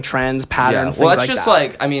identifying trends, patterns, things like that. Well, that's just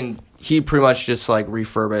like, I mean, he pretty much just like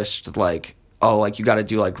refurbished like, oh, like you got to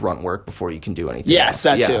do like grunt work before you can do anything. Yes,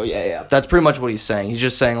 that too. Yeah. That's pretty much what he's saying. He's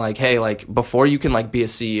just saying like, hey, like before you can like be a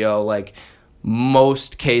CEO, like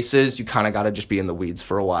most cases you kind of got to just be in the weeds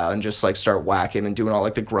for a while and just like start whacking and doing all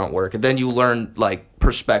like the grunt work. And then you learn like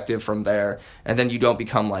perspective from there. And then you don't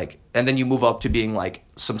become like, and then you move up to being like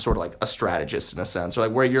some sort of like a strategist in a sense, or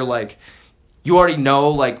like where you're like, you already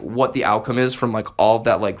know like what the outcome is from like all of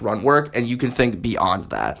that like grunt work and you can think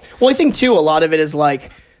beyond that. Well, I think too, a lot of it is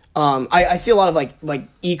like, I see a lot of like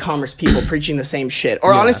e-commerce people preaching the same shit,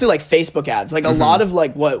 or honestly like Facebook ads. Like a lot of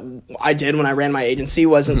like what I did when I ran my agency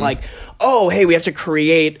wasn't like, oh, hey, we have to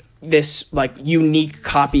create this like unique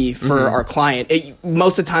copy for our client.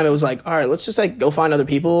 Most of the time it was like, all right, let's just like go find other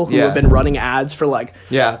people who have been running ads for like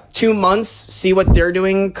 2 months, see what they're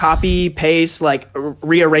doing, copy, paste, like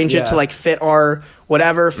rearrange it to like fit our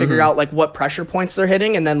whatever, figure out like what pressure points they're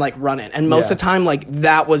hitting and then like run it. And most of the time like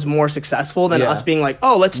that was more successful than us being like,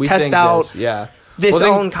 oh, let's test out this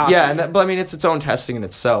own copy. Yeah, but I mean it's its own testing in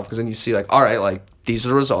itself because then you see like, all right, like these are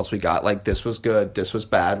the results we got. Like this was good, this was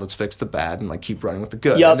bad. Let's fix the bad and like keep running with the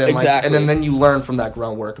good. Yep, and then, exactly. And then you learn from that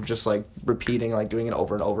grunt work of just like repeating, like doing it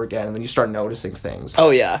over and over again, and then you start noticing things.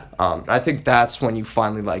 Oh yeah. I think that's when you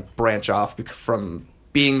finally like branch off from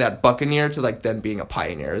being that buccaneer to like then being a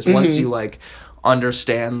pioneer. Is once you like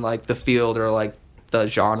understand like the field or like the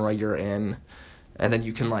genre you're in. And then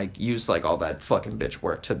you can, like, use, like, all that fucking bitch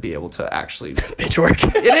work to be able to actually... bitch work.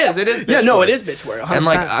 It is bitch yeah, no, work. It is bitch work, 100%. And,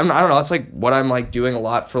 like, I don't know, it's, like, what I'm, like, doing a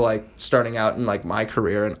lot for, like, starting out in, like, my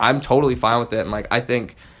career. And I'm totally fine with it. And, like, I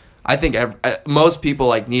think most people,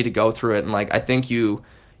 like, need to go through it. And, like, I think you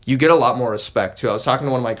get a lot more respect, too. I was talking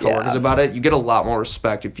to one of my coworkers about it. You get a lot more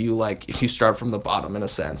respect if you start from the bottom, in a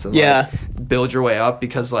sense. And, like, build your way up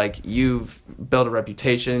because, like, you've built a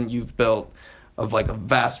reputation. You've built... of like a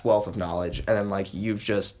vast wealth of knowledge, and then like you've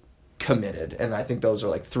just committed, and I think those are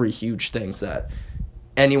like 3 huge things that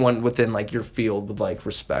anyone within like your field would like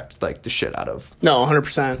respect like the shit out of. No,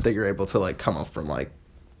 100%. That you're able to like come up from like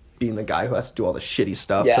being the guy who has to do all the shitty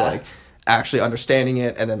stuff Yeah. to like actually understanding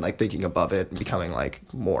it and then like thinking above it and becoming like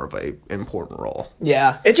more of a important role.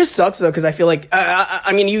 Yeah, it just sucks though because I feel like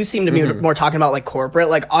I mean you seem to be more talking about like corporate.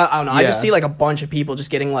 Like I don't know, I just Yeah. see like a bunch of people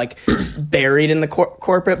just getting like buried in the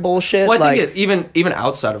corporate bullshit. Well, I like, think even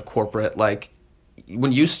outside of corporate, like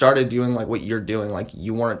when you started doing like what you're doing, like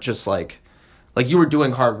you weren't just like you were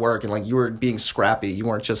doing hard work and like you were being scrappy. You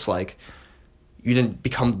weren't just like you didn't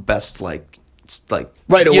become the best like right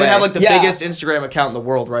away. You didn't have like the Yeah. biggest Instagram account in the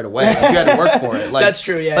world right away. Like, you had to work for it. Like, That's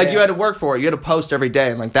true, yeah, Like yeah. you had to work for it. You had to post every day,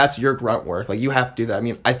 and like that's your grunt work. Like you have to do that. I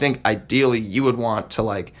mean, I think ideally you would want to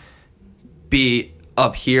like be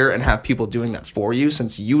up here and have people doing that for you,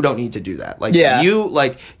 since you don't need to do that. Like Yeah.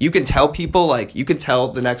 you can tell people, like you can tell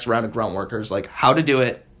the next round of grunt workers like how to do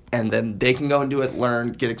it, and then they can go and do it,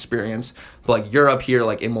 learn, get experience. But like you're up here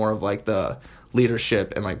like in more of like the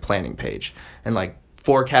leadership and like planning page and like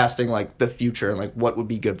forecasting like the future and like what would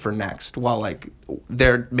be good for next, while like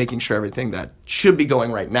they're making sure everything that should be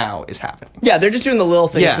going right now is happening. Yeah, they're just doing the little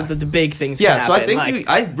things Yeah. so that the big things Yeah, can so I happen. think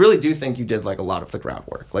I really do think you did like a lot of the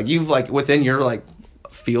groundwork. Like you've like within your like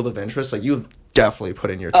field of interest, like you've definitely put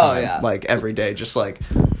in your time, yeah. like every day, just like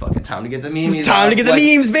fucking time to get the memes. Time to get the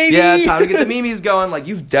memes, baby! Yeah, time to get the memes going. Like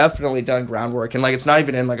you've definitely done groundwork, and like it's not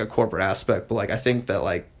even in like a corporate aspect, but like I think that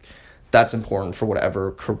like that's important for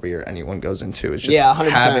whatever career anyone goes into. It's just 100%.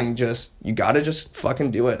 having just you gotta just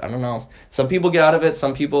fucking do it. I don't know. Some people get out of it,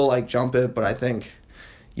 some people like jump it, but I think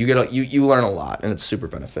you learn a lot, and it's super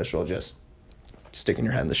beneficial. Just sticking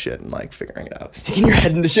your head in the shit and like figuring it out. Sticking your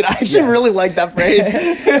head in the shit. I actually really like that phrase.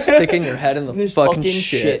 Sticking your head in the fucking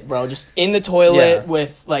shit. bro. Just in the toilet Yeah.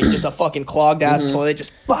 with like just a fucking clogged ass toilet.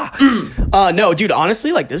 Just bah. No, dude.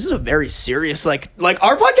 Honestly, like this is a very serious like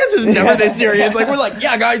our podcast is never this serious. Like we're like,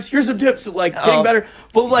 yeah, guys, here's some tips like getting better.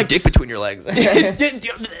 But like Dick between your legs. put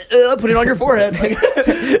it on your forehead.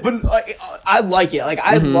 Like, but like, I like it. Like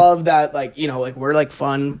I love that. Like you know, like we're like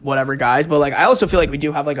fun, whatever guys. But like I also feel like we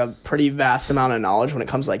do have like a pretty vast amount of knowledge when it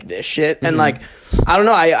comes to, like this shit. And like I don't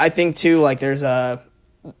know. I think too like there's a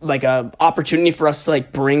opportunity for us to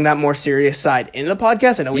like bring that more serious side into the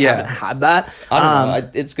podcast. I know we haven't had that. I don't know.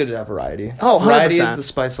 It's good to have variety. Oh, 100%. Variety is the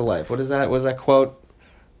spice of life. What is that? What is that quote?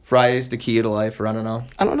 Variety is the key to life, or I don't know.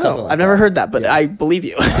 I don't know. Something like I've never that. heard that, but I believe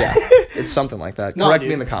you. Yeah, it's something like that. No, Correct dude.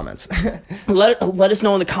 me in the comments. let us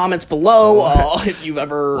know in the comments below if you've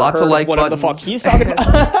ever Lots heard of like whatever the fuck buttons. he's talking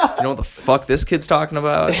about. You know what the fuck this kid's talking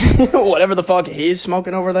about? Whatever the fuck he's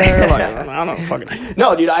smoking over there. Like, I don't fucking.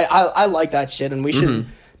 No, dude, I like that shit, and we should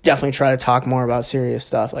definitely try to talk more about serious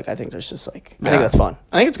stuff. Like, I think there's just like, I think that's fun.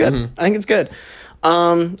 I think it's good. I think it's good.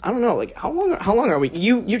 I don't know, like how long are we?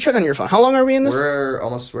 You check on your phone. How long are we in this?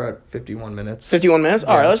 We're at 51 minutes. 51 minutes.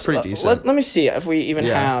 All right, it's pretty decent. Let me see if we even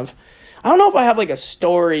have. I don't know if I have like a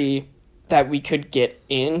story that we could get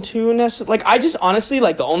into necessarily. Like I just honestly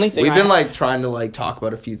like the only thing We've been like trying to like talk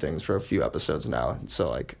about a few things for a few episodes now,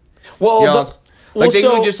 so like well, you know, like things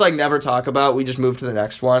so, we just like never talk about. We just move to the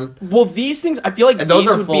next one. well these things I feel like And those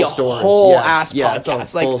these are would full be a stories. whole yeah. ass yeah, it's a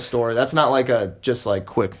podcast. Like full story. That's not like a just like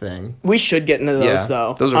quick thing. we should get into those Yeah,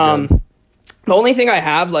 though. those are good. The only thing I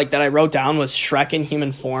have like that I wrote down was Shrek in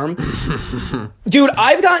human form. Dude,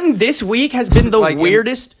 I've gotten this week has been the Like in-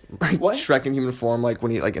 weirdest. What? Shrek in human form, like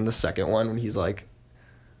when he like in the second one when he's like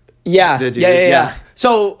Yeah, The dude, yeah. yeah.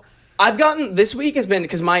 So I've gotten this week has been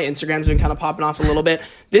because my Instagram's been kind of popping off a little bit.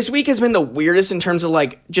 This week has been the weirdest in terms of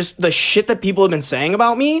like just the shit that people have been saying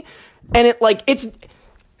about me, and it's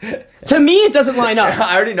to me it doesn't line up.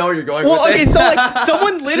 I already know where you're going Well, with okay, this. so like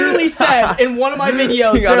someone literally said in one of my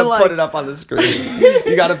videos, You gotta they're like, put it up on the screen.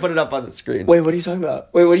 You gotta put it up on the screen. "Wait, what are you talking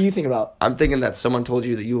about? Wait, what do you think about?" I'm thinking that someone told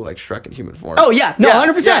you that you like Shrek in human form. Oh yeah, no,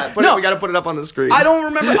 100%. Yeah, No, we gotta put it up on the screen. I don't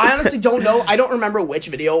remember. I honestly don't know. I don't remember which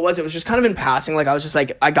video it was. It was just kind of in passing. Like I was just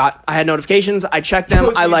like, I had notifications. I checked them.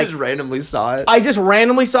 So I you like just randomly saw it. I just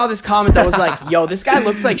randomly saw this comment that was like, "Yo, this guy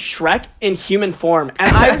looks like Shrek in human form," and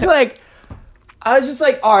I was just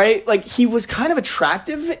like, all right, like he was kind of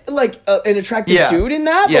attractive, like an attractive Yeah. dude in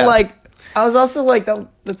that, Yeah. but like I was also like,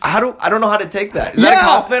 that's I don't know how to take that. Is that a Yeah.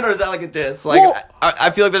 compliment or is that like a diss? Like Well-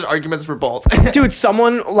 I feel like there's arguments for both. dude.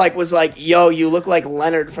 Someone like was like, "Yo, you look like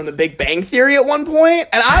Leonard from The Big Bang Theory" at one point,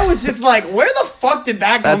 and I was just like, "Where the fuck did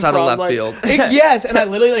that come That's from?" out of left Like, field. yes, and I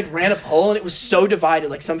literally like ran a poll, and it was so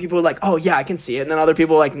divided. Like some people were like, "Oh yeah, I can see it," and then other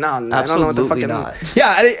people were like, "No, I don't know what the Absolutely fucking." not.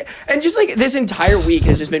 Yeah, and just like this entire week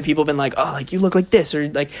has just been people been like, "Oh, like you look like this," or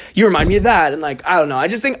like you remind me of that, and like I don't know. I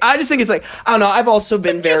just think it's like I don't know. I've also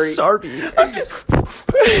been very Just Sarby.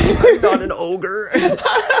 I'm not an ogre.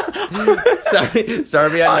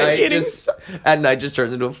 Sarby I'm getting at night just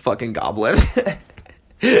turns into a fucking goblin.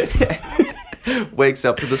 Wakes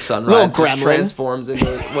up to the sunrise. Little just gremlin. transforms into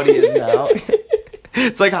what he is now.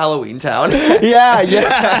 It's like Halloween Town. Yeah.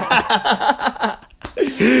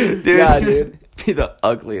 Dude. Yeah, dude. Be the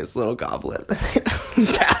ugliest little goblin.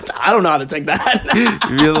 I don't know how to take that.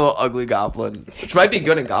 You'd be a little ugly goblin, which might be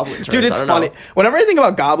good in goblin terms. Dude, it's funny. Know. Whenever I think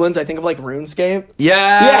about goblins, I think of like RuneScape.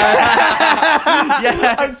 Yeah.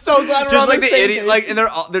 Yeah. I'm so glad we're just on like the the same idiot, page. like, and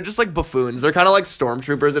they're just like buffoons. They're kind of like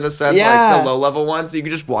stormtroopers in a sense, Yeah. like the low level ones. So you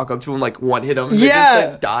can just walk up to them, like one hit them, and Yeah. they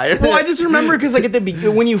just like die. Well, I just remember because like at the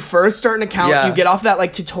when you first start an account, Yeah. you get off that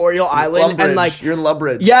like tutorial island Lumbridge. and like You're in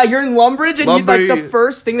Lumbridge. yeah, you're in Lumbridge and you, like the Lumbridge.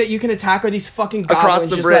 first thing that you can attack are these fucking goblins Across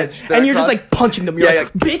the just, bridge. like, They're and you're just across- like punching them. You're Yeah,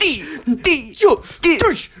 like, bitch,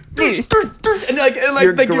 and like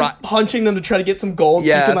You're you're just punching them to try to get some gold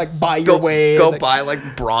so you can like buy your way. Go and, like, buy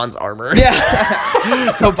like bronze armor.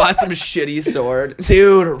 Yeah. Go buy some shitty sword.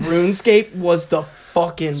 Dude, RuneScape was the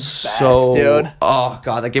fucking best, dude. Oh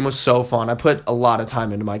god, that game was so fun. I put a lot of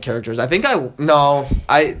time into my characters. I think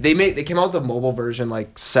they came out with the mobile version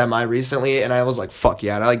like semi recently, and I was like, fuck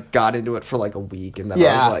yeah, and I like got into it for like a week, and then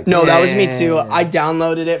I was like, no, that was me too. man. I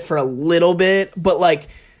downloaded it for a little bit, but like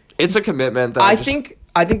It's a commitment that I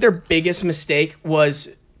think their biggest mistake was,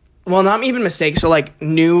 well, not even mistake. So like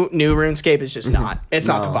new RuneScape is just not. It's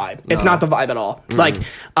not the vibe. It's not the vibe at all. Like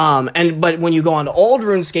but when you go on to old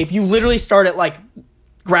RuneScape, you literally start at like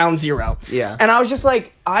ground zero. Yeah. And I was just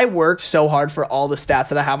like, I worked so hard for all the stats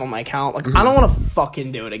that I have on my account. Like I don't want to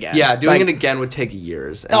fucking do it again. Yeah, doing Like, it again would take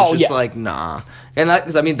years. And Oh, it's just yeah. like, nah. And that,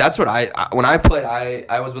 cause I mean, that's what when I played,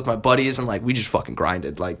 I was with my buddies and like, we just fucking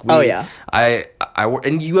grinded. Like, Oh, yeah.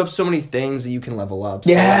 And you have so many things that you can level up.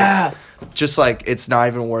 So Yeah. like, just like, it's not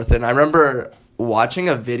even worth it. And I remember watching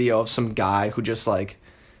a video of some guy who just like,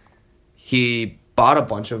 he bought a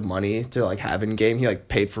bunch of money to like have in game. He like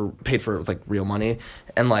paid for like real money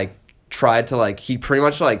and like tried to like, he pretty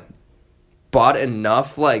much like bought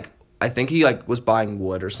enough, like, I think he like was buying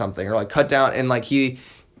wood or something, or like cut down, and like he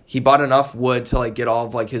bought enough wood to like get all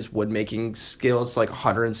of like his wood making skills to, like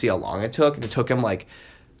 100 and see how long it took, and it took him like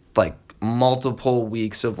multiple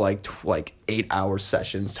weeks of like 8-hour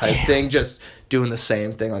sessions type thing, just doing the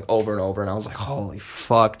same thing like over and over. And I was like, holy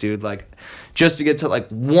fuck, dude, like just to get to like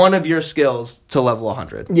one of your skills to level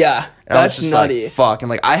 100. Yeah. And I was That's just nutty. like, fuck. And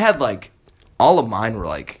like I had like all of mine were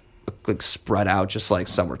like spread out, just like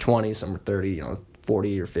some were 20, some were 30,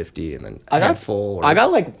 40 or 50, and then I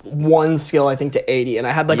got like one skill I think to 80, and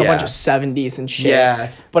I had like a bunch of 70s and shit.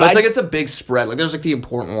 Yeah, but it's like it's a big spread. Like there's like the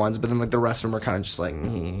important ones, but then like the rest of them are kind of just like,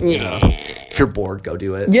 if you're bored, go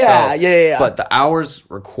do it. Yeah, yeah. But the hours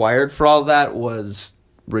required for all that was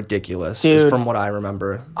ridiculous, Dude. from what I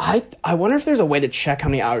remember. I wonder if there's a way to check how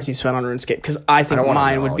many hours you spent on RuneScape, because I think don't wanna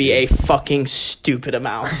mine know, would be dude. a fucking stupid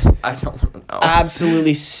amount. I don't know.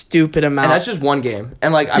 Absolutely stupid amount. And that's just one game.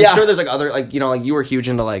 And like I'm sure there's like other, like like you were huge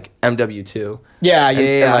into like MW2. Yeah,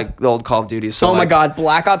 And like the old Call of Duty. So oh my like, god,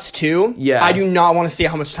 Black Ops 2? Yeah. I do not want to see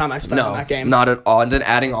how much time I spent on that game. Not at all. And then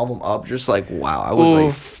adding all of them up, just like, wow, I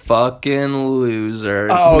was a fucking loser.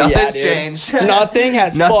 Oh, Nothing's yeah, dude. changed. Nothing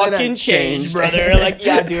has Nothing fucking has changed, changed. brother. Like,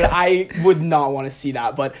 yeah, dude, I would not want to see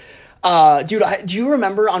that. But, dude, do you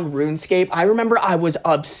remember on RuneScape? I remember I was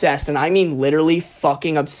obsessed, and I mean literally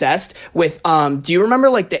fucking obsessed with, do you remember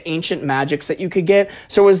like the ancient magics that you could get?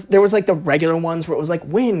 So there was like the regular ones where it was like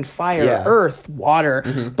wind, fire, earth,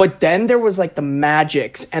 water. But then there was like the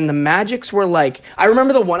magics, and the magics were like, I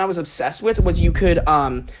remember the one I was obsessed with was you could,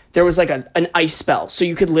 there was like an ice spell. So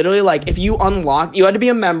you could literally like, if you unlock, you had to be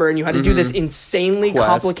a member and you had to do this insanely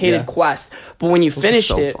complicated quest. But when you finished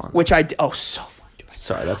so it, fun. which I did, oh, so fun.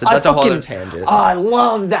 Sorry, that's a whole other tangent. Oh, I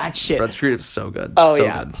love that shit. Brett's Creative is so good. Oh so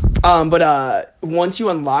yeah. good. But once you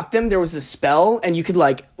unlocked them, there was this spell, and you could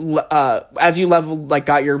like, as you leveled, like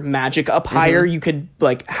got your magic up higher, you could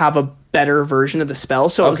like have a better version of the spell.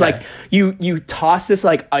 So it was like you toss this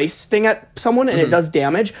like ice thing at someone, and it does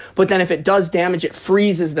damage. But then if it does damage, it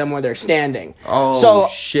freezes them where they're standing. Oh, so,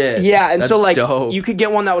 shit. Yeah, and so That's like dope. you could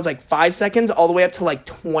get one that was like 5 seconds all the way up to like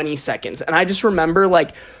 20 seconds. And I just remember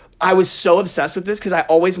like, I was so obsessed with this because I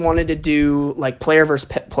always wanted to do like player versus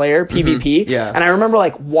player PvP. Yeah. And I remember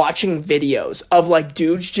like watching videos of like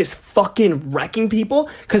dudes just fucking wrecking people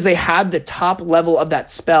because they had the top level of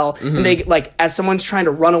that spell. And they like, as someone's trying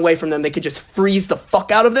to run away from them, they could just freeze the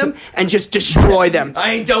fuck out of them and just destroy them.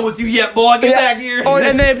 I ain't done with you yet, boy. Get back here. Oh,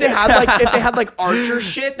 and then if they had like archer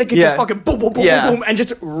shit, they could just fucking boom, boom, boom, boom, boom, and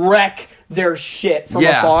just wreck their shit from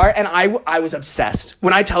afar. And I was obsessed.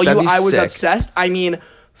 When I tell you That'd be I was sick. obsessed, I mean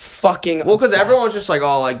fucking Well, because obsessed. everyone was just like,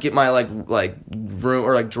 oh, like get my like room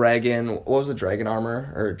or like dragon. What was it, dragon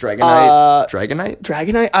armor or dragonite?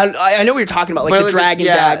 Dragonite. I know what you're talking about, like the dragon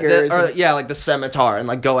daggers. Like the scimitar and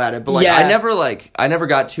like go at it. But like I never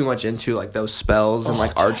got too much into like those spells and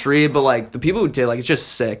like archery. But like the people who did, like it's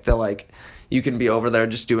just sick that like you can be over there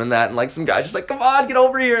just doing that, and like some guy's just like, come on, get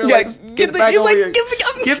over here, like get back over here,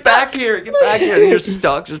 get back here, and you're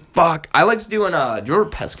stuck. Just fuck. I liked doing. Do you remember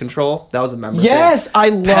Pest Control? That was a member. Yes, thing. I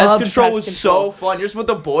love Pest Control. Was so fun. You're just with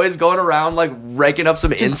the boys going around like raking up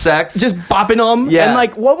some insects, just bopping them. Yeah, and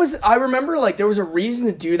like I remember like there was a reason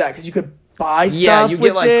to do that because you could buy stuff. Yeah, you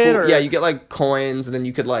with get like it, you get like coins, and then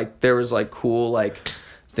you could like there was like cool like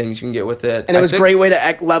things you can get with it, and it was a great way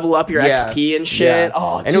to level up your XP and shit. Yeah.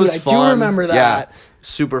 Oh, and dude, it was fun. I do remember that. Yeah.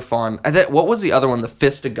 Super fun. And then what was the other one? The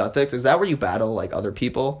Fist of Guthix. Is that where you battle like other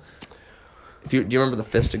people? Do you remember the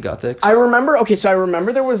Fist of Guthix? I remember. Okay, so I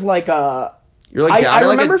remember there was like a. You're like down. I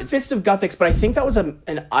remember Fist of Guthix, but I think that was an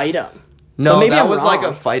item. No, maybe that was like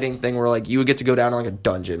a fighting thing where like you would get to go down to like a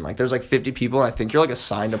dungeon. Like there's like 50 people, and I think you're like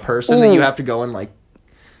assigned a person that you have to go and like.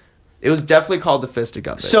 It was definitely called the Fist of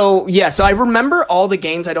Guthix. So I remember all the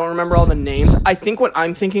games. I don't remember all the names. I think what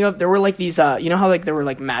I'm thinking of, there were like these, you know how like there were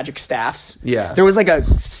like magic staffs? Yeah. There was like a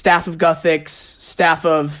staff of Guthix, staff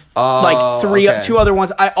of like two other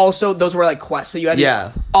ones. Those were like quests. So you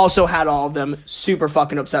had also had all of them. Super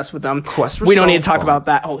fucking obsessed with them. Quests were We don't so need to talk fun. about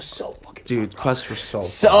that. Oh, so fucking dude, quests were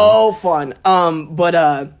so fun.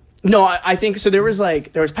 No, I think so. There was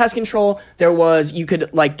Pest Control. There was you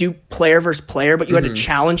could like do player versus player, but you had to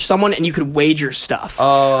challenge someone and you could wager stuff.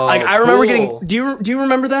 Oh, like I remember getting. Do you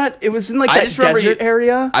remember that? It was in like that desert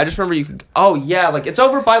area. I just remember you could. Oh yeah, like it's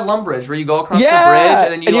over by Lumbridge where you go across the bridge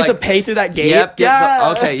and then you have to pay through that gate. Yep.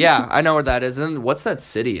 Okay, yeah, I know where that is. And then what's that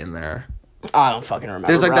city in there? I don't fucking remember.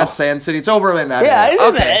 There's like that sand city. It's over in that. Yeah,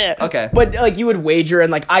 area. Okay. But like you would wager,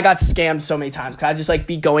 and like I got scammed so many times because I'd just like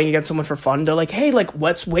be going against someone for fun. They're like, hey, like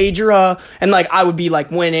let's wager and like I would be like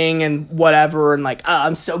winning and whatever, and like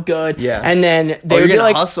I'm so good. Yeah. And then they would be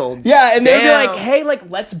like hustled. Yeah, and they would be like, hey, like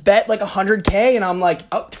let's bet like 100K, and I'm like,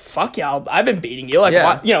 oh fuck yeah, I've been beating you, like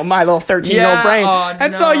my little 13-year-old brain.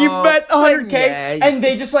 And so you bet 100K, and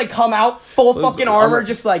they just like come out full fucking armor,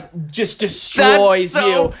 just destroys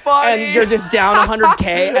you, funny. and you're just down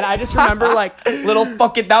 100K. And I just remember like little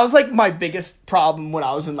fucking, that was like my biggest problem when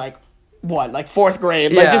I was in like fourth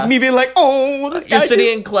grade, like just me being like, oh, this guy you're sitting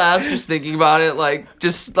in class just thinking about it, like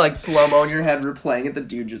just like slow-mo in your head replaying it, the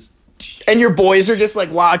dude just, and your boys are just like,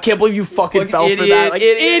 wow, I can't believe you fucking fell for that, like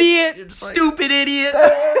idiot, stupid idiot.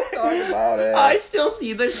 Talk about it. I still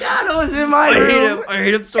see the shadows in my room. I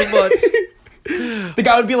hate him so much. The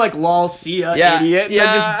guy would be like, lol, see ya, idiot, and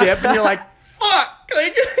then just dip, and you're like, fuck,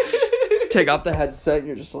 like take off the headset and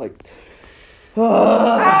you're just like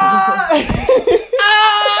oh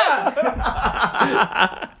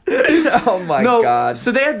my god.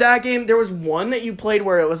 So they had that game. There was one that you played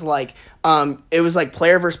where it was like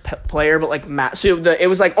player versus player, but like it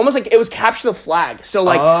was like almost like it was capture the flag. So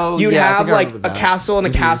like you'd have like a castle and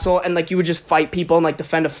a castle, and like you would just fight people and like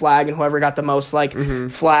defend a flag, and whoever got the most like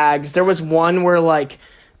flags. There was one where like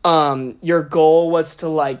your goal was to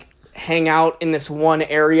like hang out in this one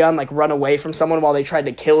area and like run away from someone while they tried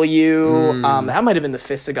to kill you. That might have been the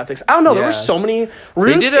Fist of Guthix. I don't know. There were so many.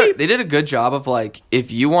 They did a good job of like,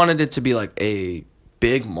 if you wanted it to be like a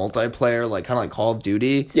big multiplayer, like kind of like Call of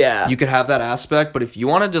Duty, you could have that aspect. But if you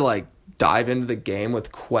wanted to like dive into the game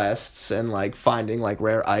with quests and like finding like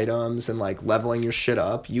rare items and like leveling your shit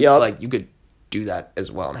up, you could do that as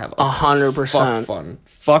well and have 100%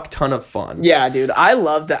 fuck ton of fun. Yeah, dude, I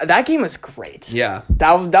love that. That game was great. Yeah,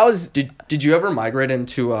 that was. Did you ever migrate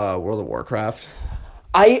into World of Warcraft?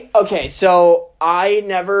 So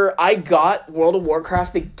I got World of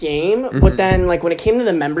Warcraft the game, but then like when it came to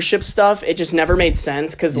the membership stuff, it just never made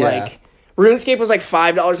sense because like RuneScape was like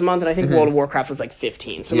 $5 a month, and I think World of Warcraft was like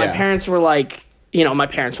 $15. So my parents were like, my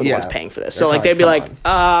parents were the ones paying for this, so like they'd be like, we're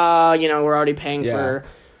already paying for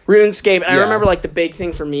RuneScape. And I remember like the big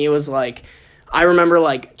thing for me was like, I remember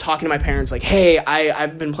like talking to my parents like, hey,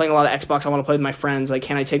 I've been playing a lot of Xbox, I want to play with my friends, like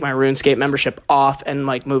can I take my RuneScape membership off and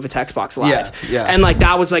like move it to Xbox Live? And like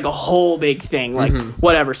that was like a whole big thing, like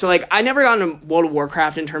whatever. So like I never got into World of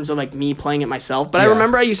Warcraft in terms of like me playing it myself, but I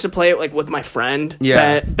remember I used to play it like with my friend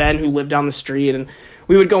Ben, who lived down the street, and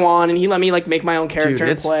we would go on and he let me like make my own character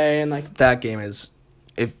and play, and like that game is,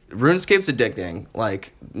 if RuneScape's addicting,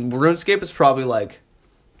 like RuneScape is probably like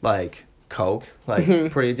Coke, like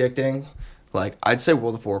pretty addicting. Like I'd say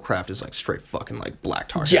World of Warcraft is like straight fucking like black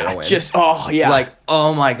tar heroin. Like,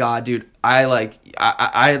 oh my god, dude, I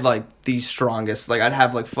I had like the strongest, like I'd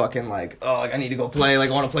have like fucking like, oh, like I need to go play,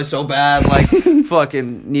 like I want to play so bad, like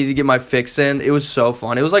fucking need to get my fix in. It was so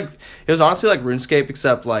fun. It was honestly like RuneScape,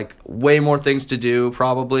 except like way more things to do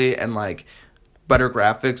probably, and like better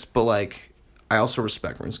graphics, but like I also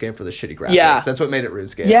respect RuneScape for the shitty graphics. Yeah. That's what made it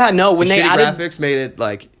RuneScape. Yeah, no, when they added graphics made it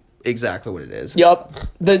like exactly what it is. Yup.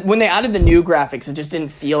 When they added the new graphics, it just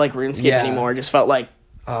didn't feel like RuneScape anymore. It just felt like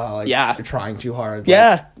you're trying too hard.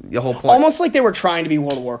 Yeah. Like, the whole point. Almost like they were trying to be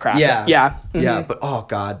World of Warcraft. Yeah. Yeah. Mm-hmm. Yeah, but oh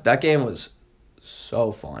god, that game was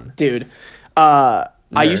so fun. Dude. I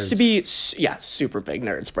used to be super big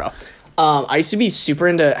nerds, bro. I used to be super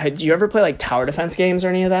into. Did you ever play like tower defense games or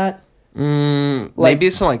any of that? Maybe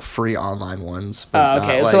some like free online ones.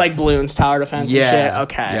 Okay, so like Bloons Tower Defense and shit.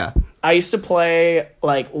 Okay. Yeah. I used to play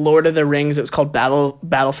like Lord of the Rings. It was called Battle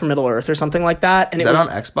for Middle Earth or something like that. And Is that on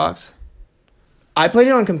Xbox? I played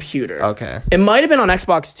it on computer. Okay. It might have been on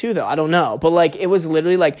Xbox too, though. I don't know. But like, it was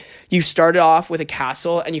literally like you started off with a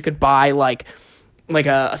castle and you could buy like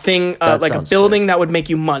a thing, like a building that would make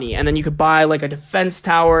you money, and then you could buy like a defense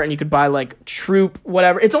tower, and you could buy like troop,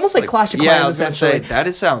 whatever. It's almost like Clash of Clans. Yeah, I was gonna say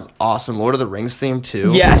that sounds awesome. Lord of the Rings theme too.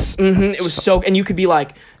 Yes, it was so, and you could be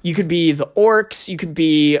the orcs, you could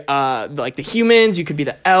be like the humans, you could be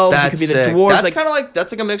the elves, you could be the dwarves. That's kind of like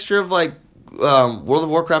that's like a mixture of like World of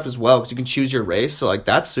Warcraft as well, because you can choose your race. So like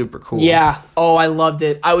that's super cool. Yeah. Oh, I loved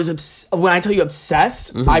it. I was when I tell you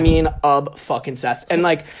obsessed, I mean fucking obsessed, and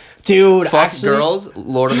like. Dude, fuck girls,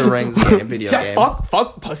 Lord of the Rings video game.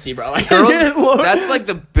 Fuck pussy, bro. Like, girls, that's like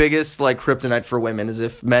the biggest like kryptonite for women is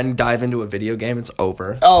if men dive into a video game, it's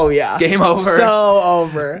over. Oh yeah, game over. So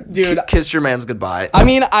over, dude. Kiss your man's goodbye. I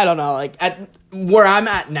mean, I don't know. Like at where I'm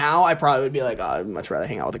at now, I probably would be like, oh, I'd much rather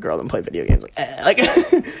hang out with a girl than play video games. Like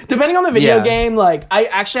depending on the video game. Like I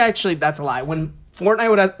actually that's a lie. When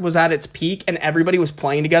Fortnite was at its peak and everybody was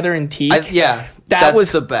playing together in Teak, that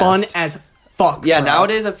was the best. Fun as fuck. Yeah, bro.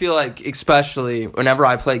 Nowadays I feel like, especially whenever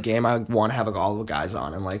I play a game, I want to have like, all the guys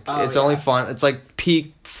on, and like it's only fun. It's like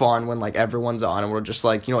peak fun when like everyone's on and we're just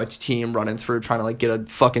like, you know, it's team running through trying to like get a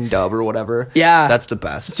fucking dub or whatever. Yeah, that's the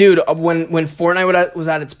best, dude. When Fortnite was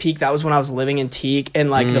at its peak, that was when I was living in Teak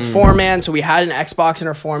and like the 4-man. So we had an Xbox and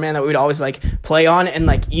our 4-man that we would always like play on, and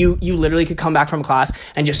like you literally could come back from class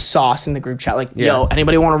and just sauce in the group chat like, yo,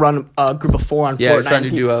 anybody want to run a group of 4 on Fortnite? Yeah, trying to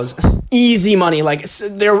do duos. Easy money. Like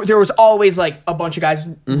there was always like a bunch of guys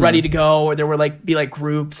ready to go, or there were like be like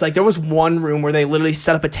groups. Like there was one room where they literally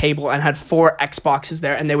set up a table and had 4 Xboxes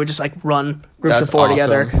there, and they would just like run groups of 4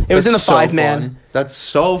 together. It was in the 5-man. That's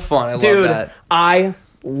so fun. I love that. I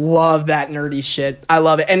love that nerdy shit. I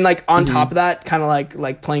love it. And like on top of that, kind of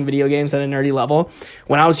like playing video games at a nerdy level.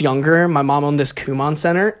 When I was younger, my mom owned this Kumon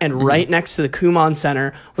Center, and right next to the Kumon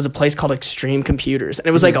Center was a place called Extreme Computers. And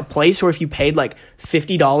it was like a place where if you paid like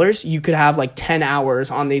 $50, you could have like 10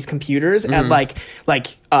 hours on these computers at like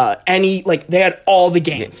any, like they had all the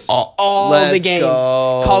games. All the games.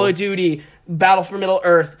 Go. Call of Duty, Battle for Middle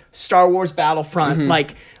Earth, Star Wars Battlefront,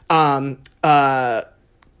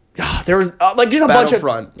 there was like just a bunch of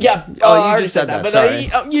you just said that.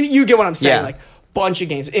 But you get what I'm saying. Like bunch of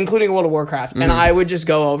games, including World of Warcraft, and I would just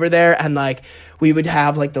go over there and like we would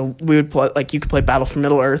have like we would play like you could play Battle for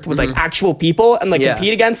Middle Earth with like actual people and like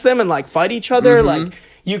compete against them and like fight each other. Like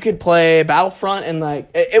you could play Battlefront and like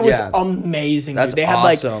it was amazing. That's dude. They had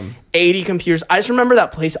awesome. like 80 computers. I just remember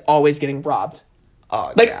that place always getting robbed.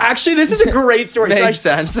 Actually, this is a great story. Makes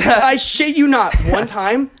sense. I shit you not. One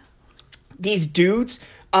time, these dudes,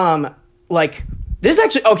 like this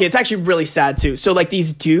actually okay. It's actually really sad too. So like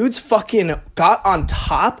these dudes fucking got on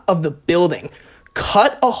top of the building,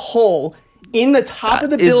 cut a hole in the top of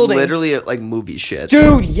the building. Is literally like movie shit,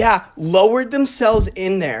 dude. Yeah, lowered themselves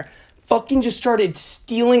in there. Fucking just started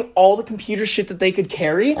stealing all the computer shit that they could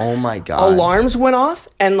carry. Oh my god! Alarms went off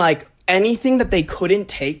and like. Anything that they couldn't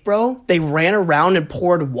take, bro, they ran around and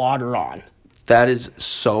poured water on. That is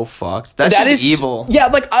so fucked. That is evil. Yeah,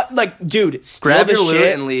 like, dude, grab your loot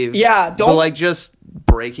and leave. Yeah, don't. But like just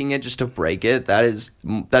breaking it just to break it. That is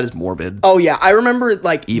morbid. Oh yeah, I remember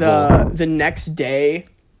like evil. the next day,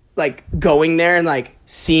 like going there and like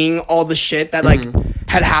seeing all the shit that like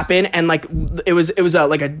had happened, and like it was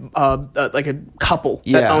like a couple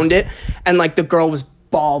that owned it, and like the girl was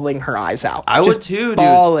bawling her eyes out. I would too,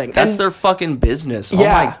 bawling. Dude. That's their fucking business. Yeah.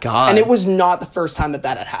 Oh my god. And it was not the first time that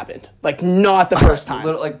had happened. Like not the first time.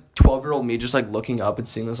 Like 12-year-old me just like looking up and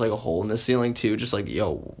seeing this like a hole in the ceiling too, just like,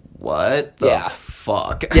 yo, what the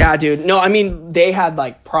fuck? Yeah, dude. No, I mean they had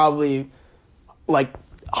like probably like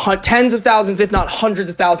tens of thousands, if not hundreds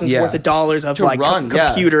of thousands worth of dollars of like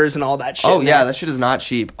computers and all that shit. Oh yeah, that shit is not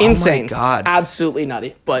cheap. Insane. Oh my god. Absolutely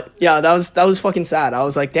nutty. But yeah, that was fucking sad. I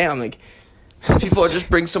was like, damn, like People just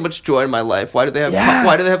bring so much joy in my life. Why do they have? Yeah.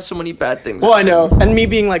 Why do they have so many bad things? Well, I know. And me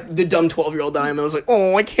being like the dumb 12-year-old that I am, I was like,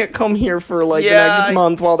 oh, I can't come here for like the next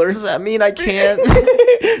month while there's. Does that mean I can't?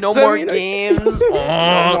 No more games.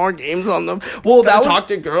 No more games on them. Well, that talk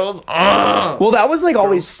to girls. Well, that was like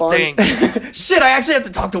always fun. Shit, I actually have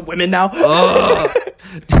to talk to women now.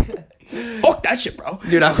 Fuck that shit, bro.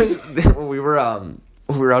 Dude, when we were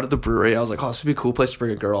out at the brewery, I was like, oh, this would be a cool place to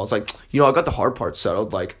bring a girl. I was like, I got the hard part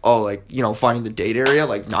settled. Like, finding the date area.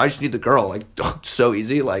 Like, now I just need the girl. Like, so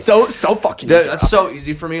easy. Like, so fucking easy. That's so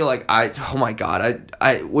easy for me. Like, oh my God,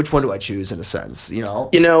 I which one do I choose in a sense,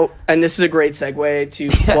 And this is a great segue to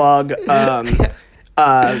plug,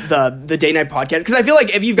 the date night podcast, because I feel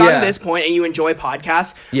like if you've gotten to this point and you enjoy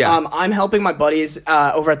podcasts, I'm helping my buddies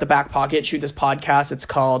over at the Back Pocket shoot this podcast. It's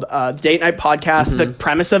called the Date Night Podcast. The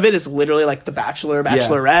premise of it is literally like The Bachelor,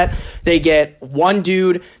 Bachelorette. They get one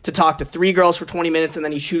dude to talk to 3 girls for 20 minutes, and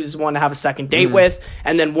then he chooses one to have a second date with,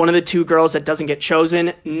 and then one of the 2 girls that doesn't get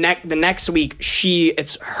chosen, the next week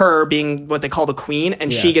it's her being what they call the queen,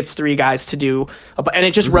 and she gets 3 guys to do and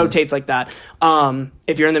it just rotates like that.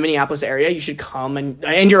 If you're in the Minneapolis area, you should come,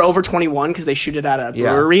 and you're over 21 because they shoot it at a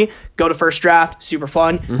brewery. Go to First Draft, super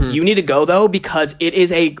fun. You need to go though, because it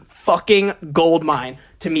is a fucking gold mine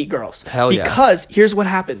to meet girls. Hell yeah. Because here's what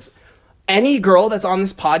happens. Any girl that's on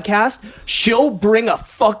this podcast, she'll bring a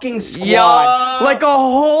fucking squad. Like a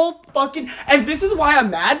whole fucking... And this is why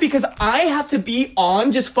I'm mad, because I have to be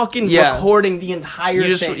on just fucking recording the entire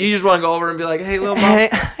thing. You just want to go over and be like, hey, little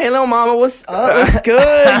mama. Hey, little mama, what's up? What's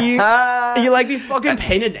good? You like these fucking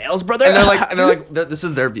painted nails, brother? And they're like, this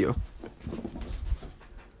is their view.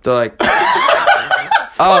 They're like...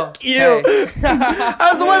 Fuck you. Hey.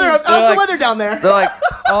 How's the weather? How's the weather down there? They're like,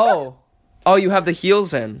 oh, you have the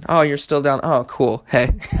heels in. Oh, you're still down. Oh, cool.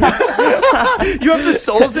 Hey. You have the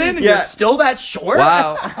soles in and you're still that short?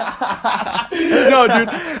 Wow. No, dude.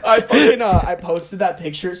 I posted that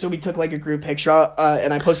picture. So we took like a group picture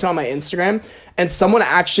and I posted it on my Instagram, and someone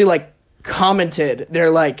actually like commented.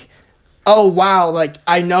 They're like, oh, wow. Like,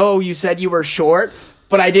 I know you said you were short,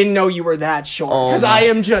 but I didn't know you were that short. Because I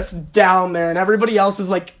am just down there and everybody else is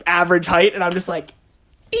like average height, and I'm just like,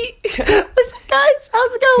 what's up, guys?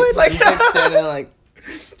 How's it going? Like, just standing like,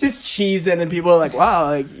 just cheesing, and people are like, wow,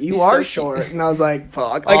 like you are so short. And I was like,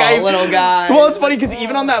 fuck. Like, little guy. Well, it's funny because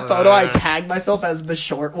even on that photo, I tagged myself as the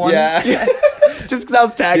short one. Yeah. Just because I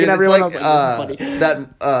was tagging everyone. Like, I was like, this is funny.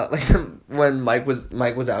 Like when Mike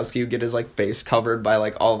Wazowski would get his like face covered by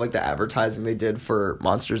like all of like the advertising they did for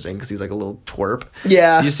Monsters Inc. because he's like a little twerp.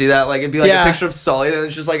 Yeah. You see that? Like, it'd be like a picture of Sully, and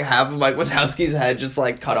it's just like half of Mike Wazowski's head just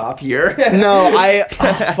like cut off here. No,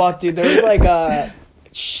 fuck, dude. There was like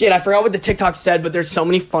shit, I forgot what the TikTok said, but there's so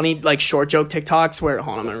many funny like short joke TikToks where,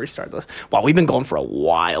 hold on, I'm gonna restart this. Wow, we've been going for a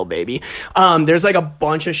while, baby. There's like a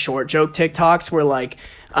bunch of short joke TikToks where like,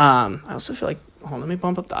 I also feel like, hold on, let me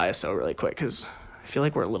bump up the ISO really quick because I feel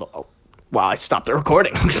like we're a little, wow, I stopped the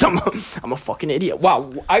recording because I'm a fucking idiot. Wow,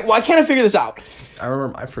 why can't I figure this out? I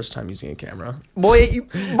remember my first time using a camera. Boy.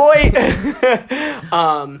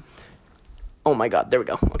 Oh my God, there we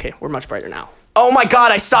go. Okay, we're much brighter now. Oh my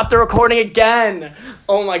God, I stopped the recording again.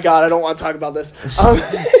 Oh my God, I don't want to talk about this.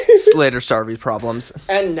 Later, Sarby problems.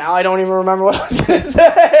 And now I don't even remember what I was going to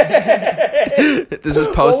say. This is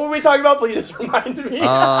post. What were we talking about? Please just remind me.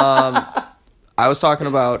 I was talking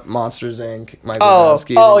about Monsters Inc. Mike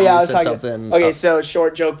Wazowski. Oh yeah, I was talking something. Okay, so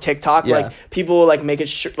short joke TikTok, like people will like make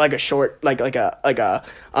it like a short, like a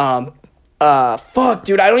fuck,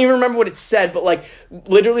 dude, I don't even remember what it said, but like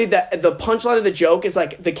literally the punchline of the joke is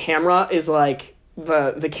like the camera is like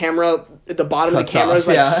the camera at the bottom of the camera is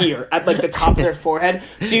like here at like the top of their forehead,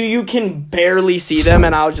 so you can barely see them.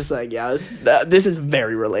 And I was just like, this is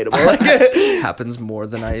very relatable. Like, happens more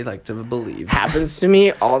than I like to believe. Happens to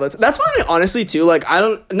me all the time. That's why honestly too, like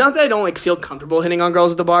not that I don't like feel comfortable hitting on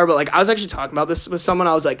girls at the bar, but like I was actually talking about this with someone.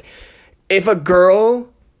 I was like, if a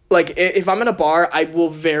girl, like, if I'm in a bar, I will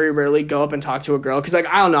very rarely go up and talk to a girl. Because, like,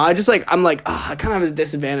 I don't know. I just, like, I'm like, I kind of have a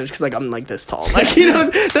disadvantage because, like, I'm, like, this tall. Like, you know,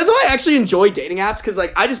 that's why I actually enjoy dating apps. Because,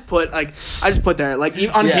 like, I just put there. Like,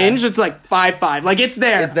 on Hinge, it's, like, 5'5". Like, it's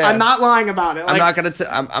there. I'm not lying about it. Like, I'm not going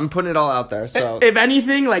to... I'm putting it all out there, so... If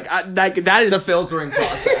anything, like, that is... It's a filtering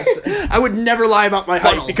process. I would never lie about my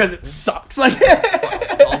height because it sucks. Like...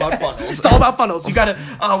 It's all about funnels. It's all about funnels. You gotta...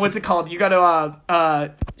 what's it called? You gotta,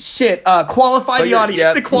 qualify the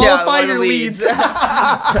audience. To qualify your leads. If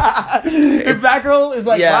that girl is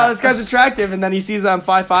like, wow, this guy's attractive, and then he sees that I'm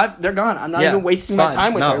 5'5", they're gone. I'm not even wasting my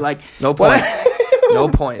time with her. Like, no point. No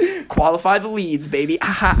point. Qualify the leads, baby.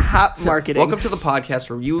 Marketing. Welcome to the podcast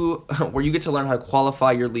where you get to learn how to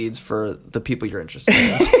qualify your leads for the people you're interested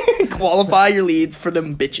in. Qualify your leads for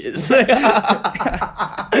them bitches.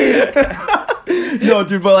 No,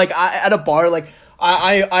 dude, but like at a bar, like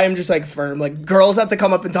I am just like firm. Like girls have to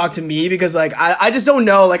come up and talk to me because like I just don't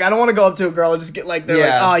know. Like I don't want to go up to a girl and just get like they're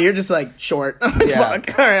like, oh, you're just like short. I'm like,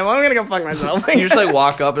 fuck. All right, well I'm gonna go fuck myself. You just like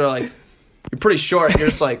walk up and they're like, you're pretty short. And you're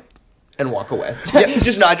just like, and walk away. Yeah,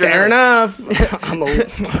 just nod your fair head. I'm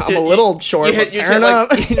a little short. But fair enough.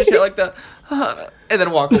 Like, you just hit like the, and then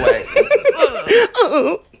walk away.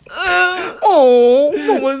 Oh,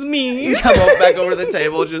 what was me? Come up back over the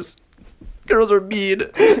table, just girls are mean.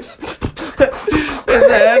 And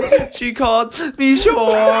then she called me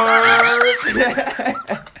short.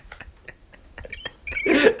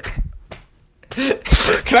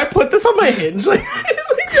 Can I put this on my Hinge? Like,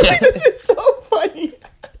 this is so funny.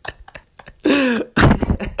 Oh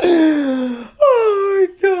my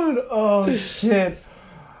god. Oh shit.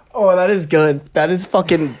 Oh, that is good. That is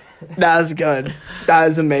good. That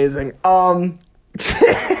is amazing.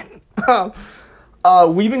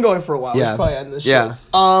 We've been going for a while. We should probably end this shit. Yeah.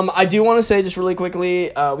 I do want to say just really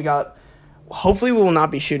quickly, hopefully we will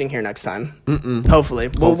not be shooting here next time. Hopefully.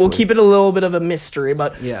 We'll keep it a little bit of a mystery,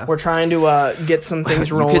 but we're trying to get some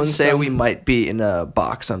things rolling. You could say we might be in a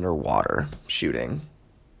box underwater shooting.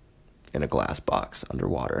 In a glass box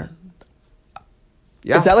underwater.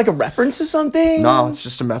 Yeah. Is that like a reference to something? No, it's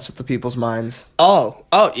just to mess with the people's minds. Oh,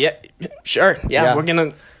 yeah. Sure. Yeah. We're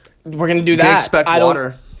gonna do that. You expect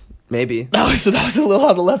water. Maybe. No, so that was a little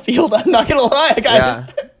out of left field. I'm not gonna lie.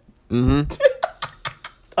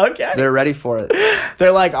 Okay. They're ready for it.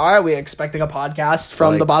 They're like, all right, we're expecting a podcast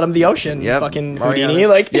from the bottom of the ocean. Yep. Fucking Houdini.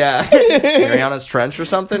 Like, Mariana's Trench or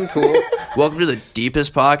something. Cool. Welcome to the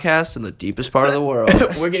deepest podcast in the deepest part of the world.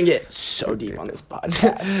 We're gonna get so deep on this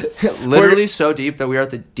podcast. Literally so deep that we are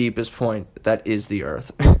at the deepest point that is the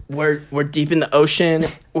earth. We're deep in the ocean.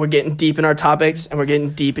 We're getting deep in our topics, and we're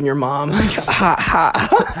getting deep in your mom. Like, ha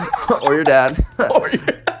ha. Or your dad. Or your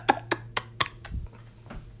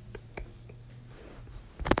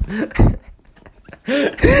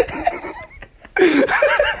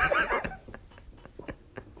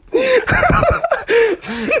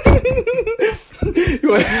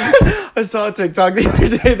I saw a TikTok the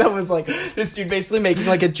other day that was like this dude basically making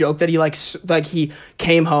like a joke that he he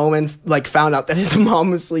came home and like found out that his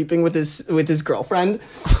mom was sleeping with his girlfriend.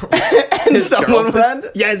 And his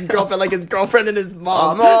girlfriend? His girlfriend, like his girlfriend and his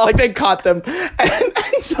mom. Like they caught them. And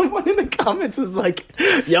someone in the comments was like,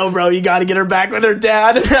 yo, bro, you gotta get her back with her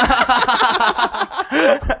dad.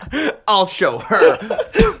 I'll show her.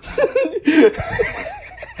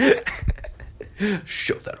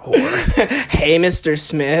 Show that whore. Hey, Mr.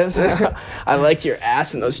 Smith. I liked your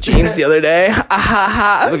ass in those jeans the other day.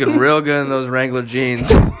 Looking real good in those Wrangler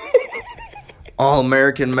jeans. All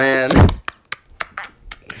American man.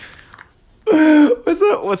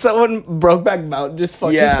 What's that one? Brokeback Mountain just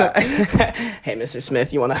fucking. Yeah. Hey, Mr.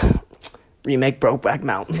 Smith, you wanna remake Brokeback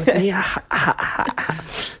Mountain with me?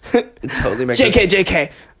 It totally makes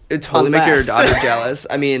JK. It totally make your daughter jealous.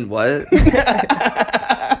 I mean, what?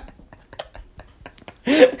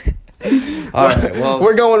 All right, well,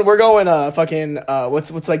 we're going fucking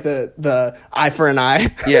what's like the eye for an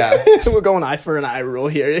eye. Yeah. We're going eye for an eye rule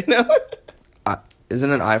here, you know.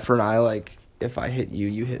 Isn't an eye for an eye like if I hit you,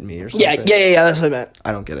 you hit me or something? Yeah, that's what I meant.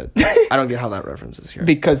 I don't get it. I don't get how that reference is here.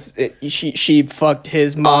 Because she fucked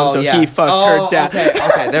his mom, he fucked her dad.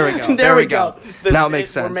 Okay, there we go. There we go. Now it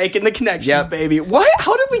makes sense. We're making the connections, baby. What?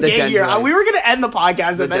 How did we get here? We were gonna end the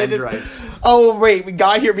podcast and then it just. Oh wait, we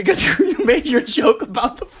got here because you made your joke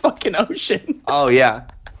about the fucking ocean. Oh yeah.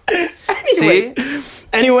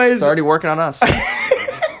 Anyways, it's already working on us.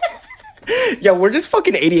 Yeah, we're just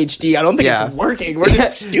fucking ADHD. I don't think it's working. We're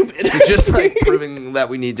just stupid. It's just like proving that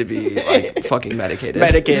we need to be like fucking medicated.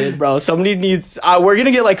 Medicated, bro. Somebody needs. We're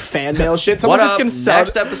gonna get like fan mail shit. Someone's just gonna sell.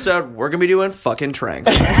 Next episode, we're gonna be doing fucking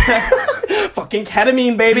tranks. Fucking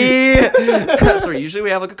ketamine, baby. So usually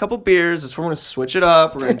we have like a couple beers. This one we're gonna switch it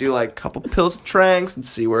up. We're gonna do like a couple pills of tranks and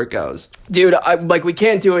see where it goes. Dude, we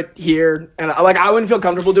can't do it here, and I wouldn't feel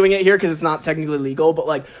comfortable doing it here because it's not technically legal. But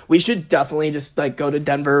like, we should definitely just like go to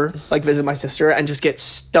Denver, like visit my sister, and just get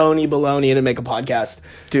stony baloney and make a podcast.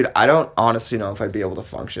 Dude, I don't honestly know if I'd be able to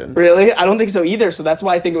function. Really? I don't think so either. So that's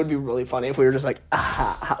why I think it would be really funny if we were just like,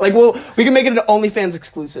 like, well, we can make it an OnlyFans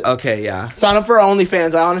exclusive. Okay, yeah. Sign up for our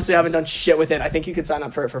OnlyFans. I honestly haven't done shit with it. I think you could sign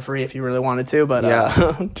up for it for free if you really wanted to, but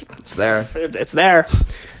it's there. It's there.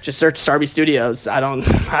 Just search Starby Studios. I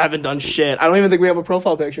haven't done shit. I don't even think we have a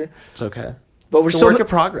profile picture. It's okay. But we're it's still a work in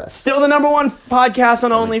progress. Still the number one podcast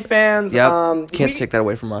on OnlyFans. Yep. Can't take that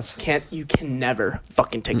away from us. You can never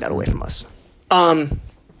fucking take that away from us. I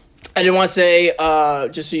didn't want to say,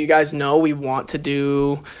 just so you guys know, we want to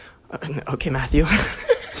do Okay, Matthew.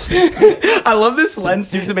 I love this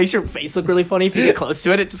lens too because it makes your face look really funny if you get close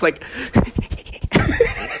to it. It's just like.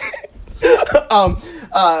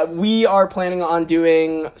 We are planning on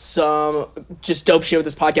doing some just dope shit with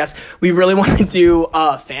this podcast. We really want to do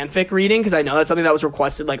fanfic reading because I know that's something that was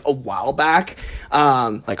requested like a while back.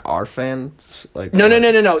 Like our fans? Like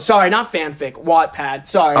No. Sorry, not fanfic. Wattpad.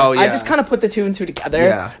 Sorry. Oh, yeah. I just kind of put the two and two together.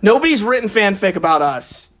 Yeah. Nobody's written fanfic about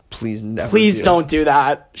us. Please never. Please don't do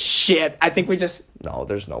that. Shit. I think we just. No,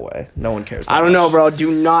 there's no way. No one cares. I don't know, bro. Do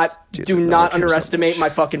Dude, not underestimate my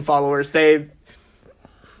fucking followers. They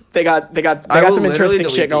got some interesting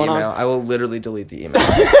shit going on. I will literally delete the email.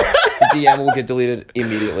 The DM will get deleted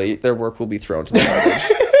immediately. Their work will be thrown to the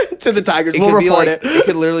garbage. To the Tigers. We'll report it. It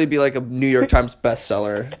could literally be like a New York Times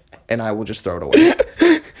bestseller, and I will just throw it away.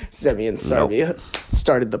 Semi and Sarby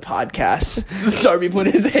started the podcast. Sarby put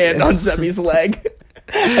his hand on Semi's leg.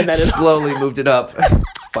 And then it slowly moved it up.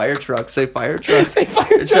 Fire truck. Say fire truck. Say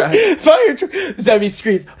fire truck. Fire truck. Zebby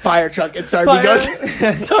screams, fire truck. And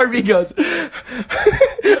Sarby goes,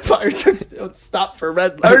 fire trucks don't stop for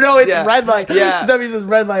red light. Or no, it's red light. Yeah. Zebby says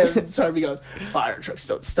red light. And Sarby goes, fire trucks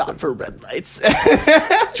don't stop for red lights.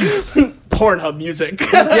 Pornhub music.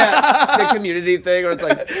 Yeah. The community thing where it's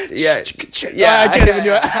like, I can't even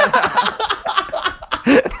do it.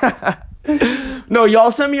 No,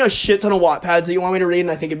 y'all send me a shit ton of Wattpads that you want me to read,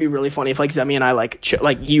 and I think it'd be really funny if like Zemi and I like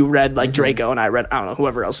you read like Draco and I read, I don't know,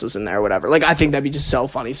 whoever else is in there or whatever. Like I think that'd be just so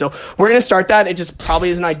funny. So we're gonna start that. It just probably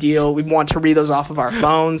isn't ideal. We want to read those off of our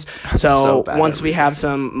phones. So once we have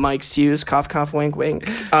some mics to use, cough cough wink wink,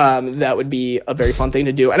 that would be a very fun thing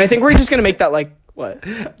to do. And I think we're just gonna make that like what?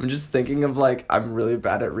 I'm just thinking of like I'm really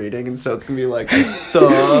bad at reading, and so it's gonna be like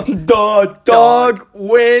the dog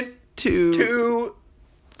went to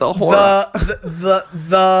the horror.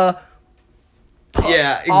 The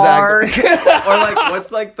yeah, exactly. Or like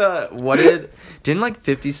what's like didn't like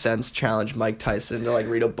 50 Cent challenge Mike Tyson to like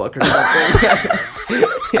read a book or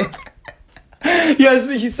something? Yes,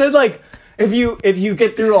 he said like if you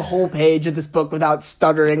get through a whole page of this book without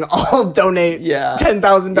stuttering, I'll donate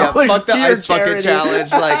 $10,000 fuck to the your ice charity. bucket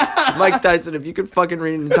challenge. Like Mike Tyson, if you could fucking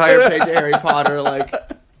read an entire page of Harry Potter, like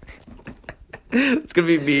it's gonna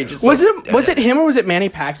be me. Just was it him or was it Manny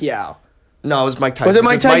Pacquiao? No, it was Mike Tyson. Was it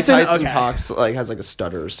Mike Tyson? Mike Tyson Okay. talks like has like a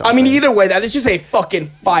stutter or something. I mean, either way, that is just a fucking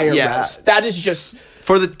fire roast. That is just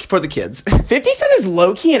for the kids. 50 Cent is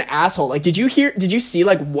low key an asshole. Like, did you see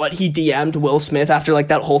like what he DM'd Will Smith after like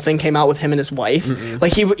that whole thing came out with him and his wife? Mm-mm.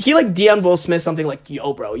 Like he like DM'd Will Smith something like,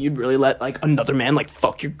 "Yo, bro, you'd really let like another man like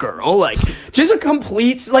fuck your girl?" Like, just a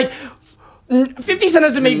complete like. 50 Cent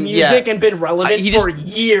hasn't made music and been relevant for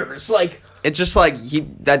years. Like. It's just like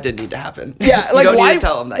that didn't need to happen. Yeah, you like don't why need to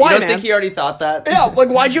tell him that. Why, you don't man? think he already thought that? Yeah, like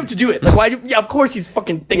why'd you have to do it? Like why? Yeah, of course he's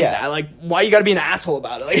fucking thinking that. Like why you got to be an asshole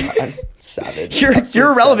about it? Like savage. You're irrelevant.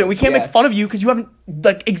 Savage. We can't make fun of you because you haven't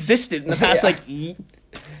like existed in the past like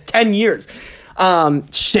 10 years.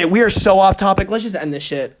 Shit, we are so off topic. Let's just end this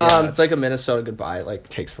shit. It's like a Minnesota goodbye. It, like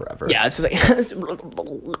takes forever. Yeah, it's just like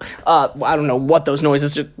I don't know what those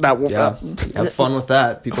noises have fun with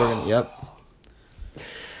that. People are gonna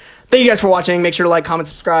Thank you guys for watching. Make sure to like, comment,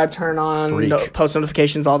 subscribe, turn on post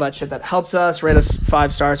notifications, all that shit that helps us. Rate us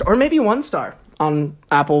 5 stars or maybe 1 star on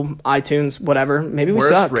Apple, iTunes, whatever. Maybe we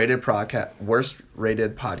suck. Worst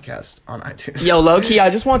rated podcast on iTunes. Yo, low key, I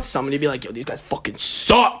just want somebody to be like, "Yo, these guys fucking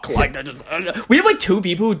suck." Like, we have like 2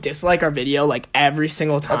 people who dislike our video like every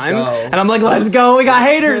single time, and I'm like, "Let's go, we got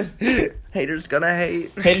haters." Haters gonna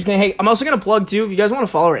hate. Haters gonna hate. I'm also gonna plug too. If you guys want to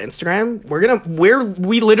follow our Instagram,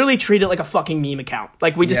 we literally treat it like a fucking meme account.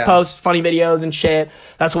 Like we just post funny videos and shit.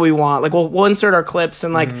 That's what we want. Like we'll insert our clips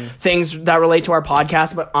and like things that relate to our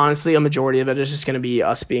podcast. But honestly, a majority of it is just gonna be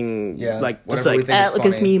us being like just like look at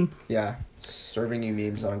this meme. Yeah, serving you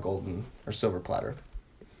memes on a golden or silver platter.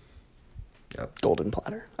 Yep. Golden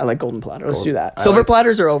platter. I like golden platter. Let's do that. Silver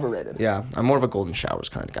platters are overrated. Yeah, I'm more of a golden showers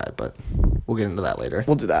kind of guy, but we'll get into that later.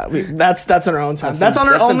 We'll do that. That's on our own time. That's on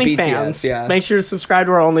our OnlyFans. Yeah. Make sure to subscribe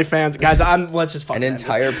to our OnlyFans, guys. Let's just fucking an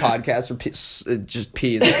entire podcast where just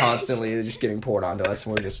pee is constantly just getting poured onto us,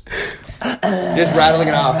 and we're just rattling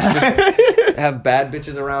it off. Just have bad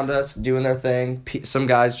bitches around us doing their thing. Some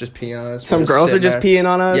guys just peeing on us. Some girls are just peeing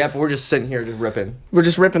on us. Yep, we're just sitting here just ripping. We're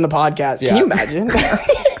just ripping the podcast. Yeah. Can you imagine?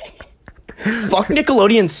 Fuck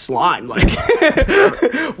Nickelodeon slime. Like,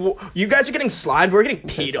 you guys are getting slimed. We're getting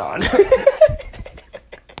peed on.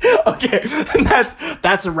 Okay,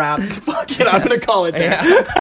 that's a wrap. Fuck it. I'm gonna call it there. Yeah.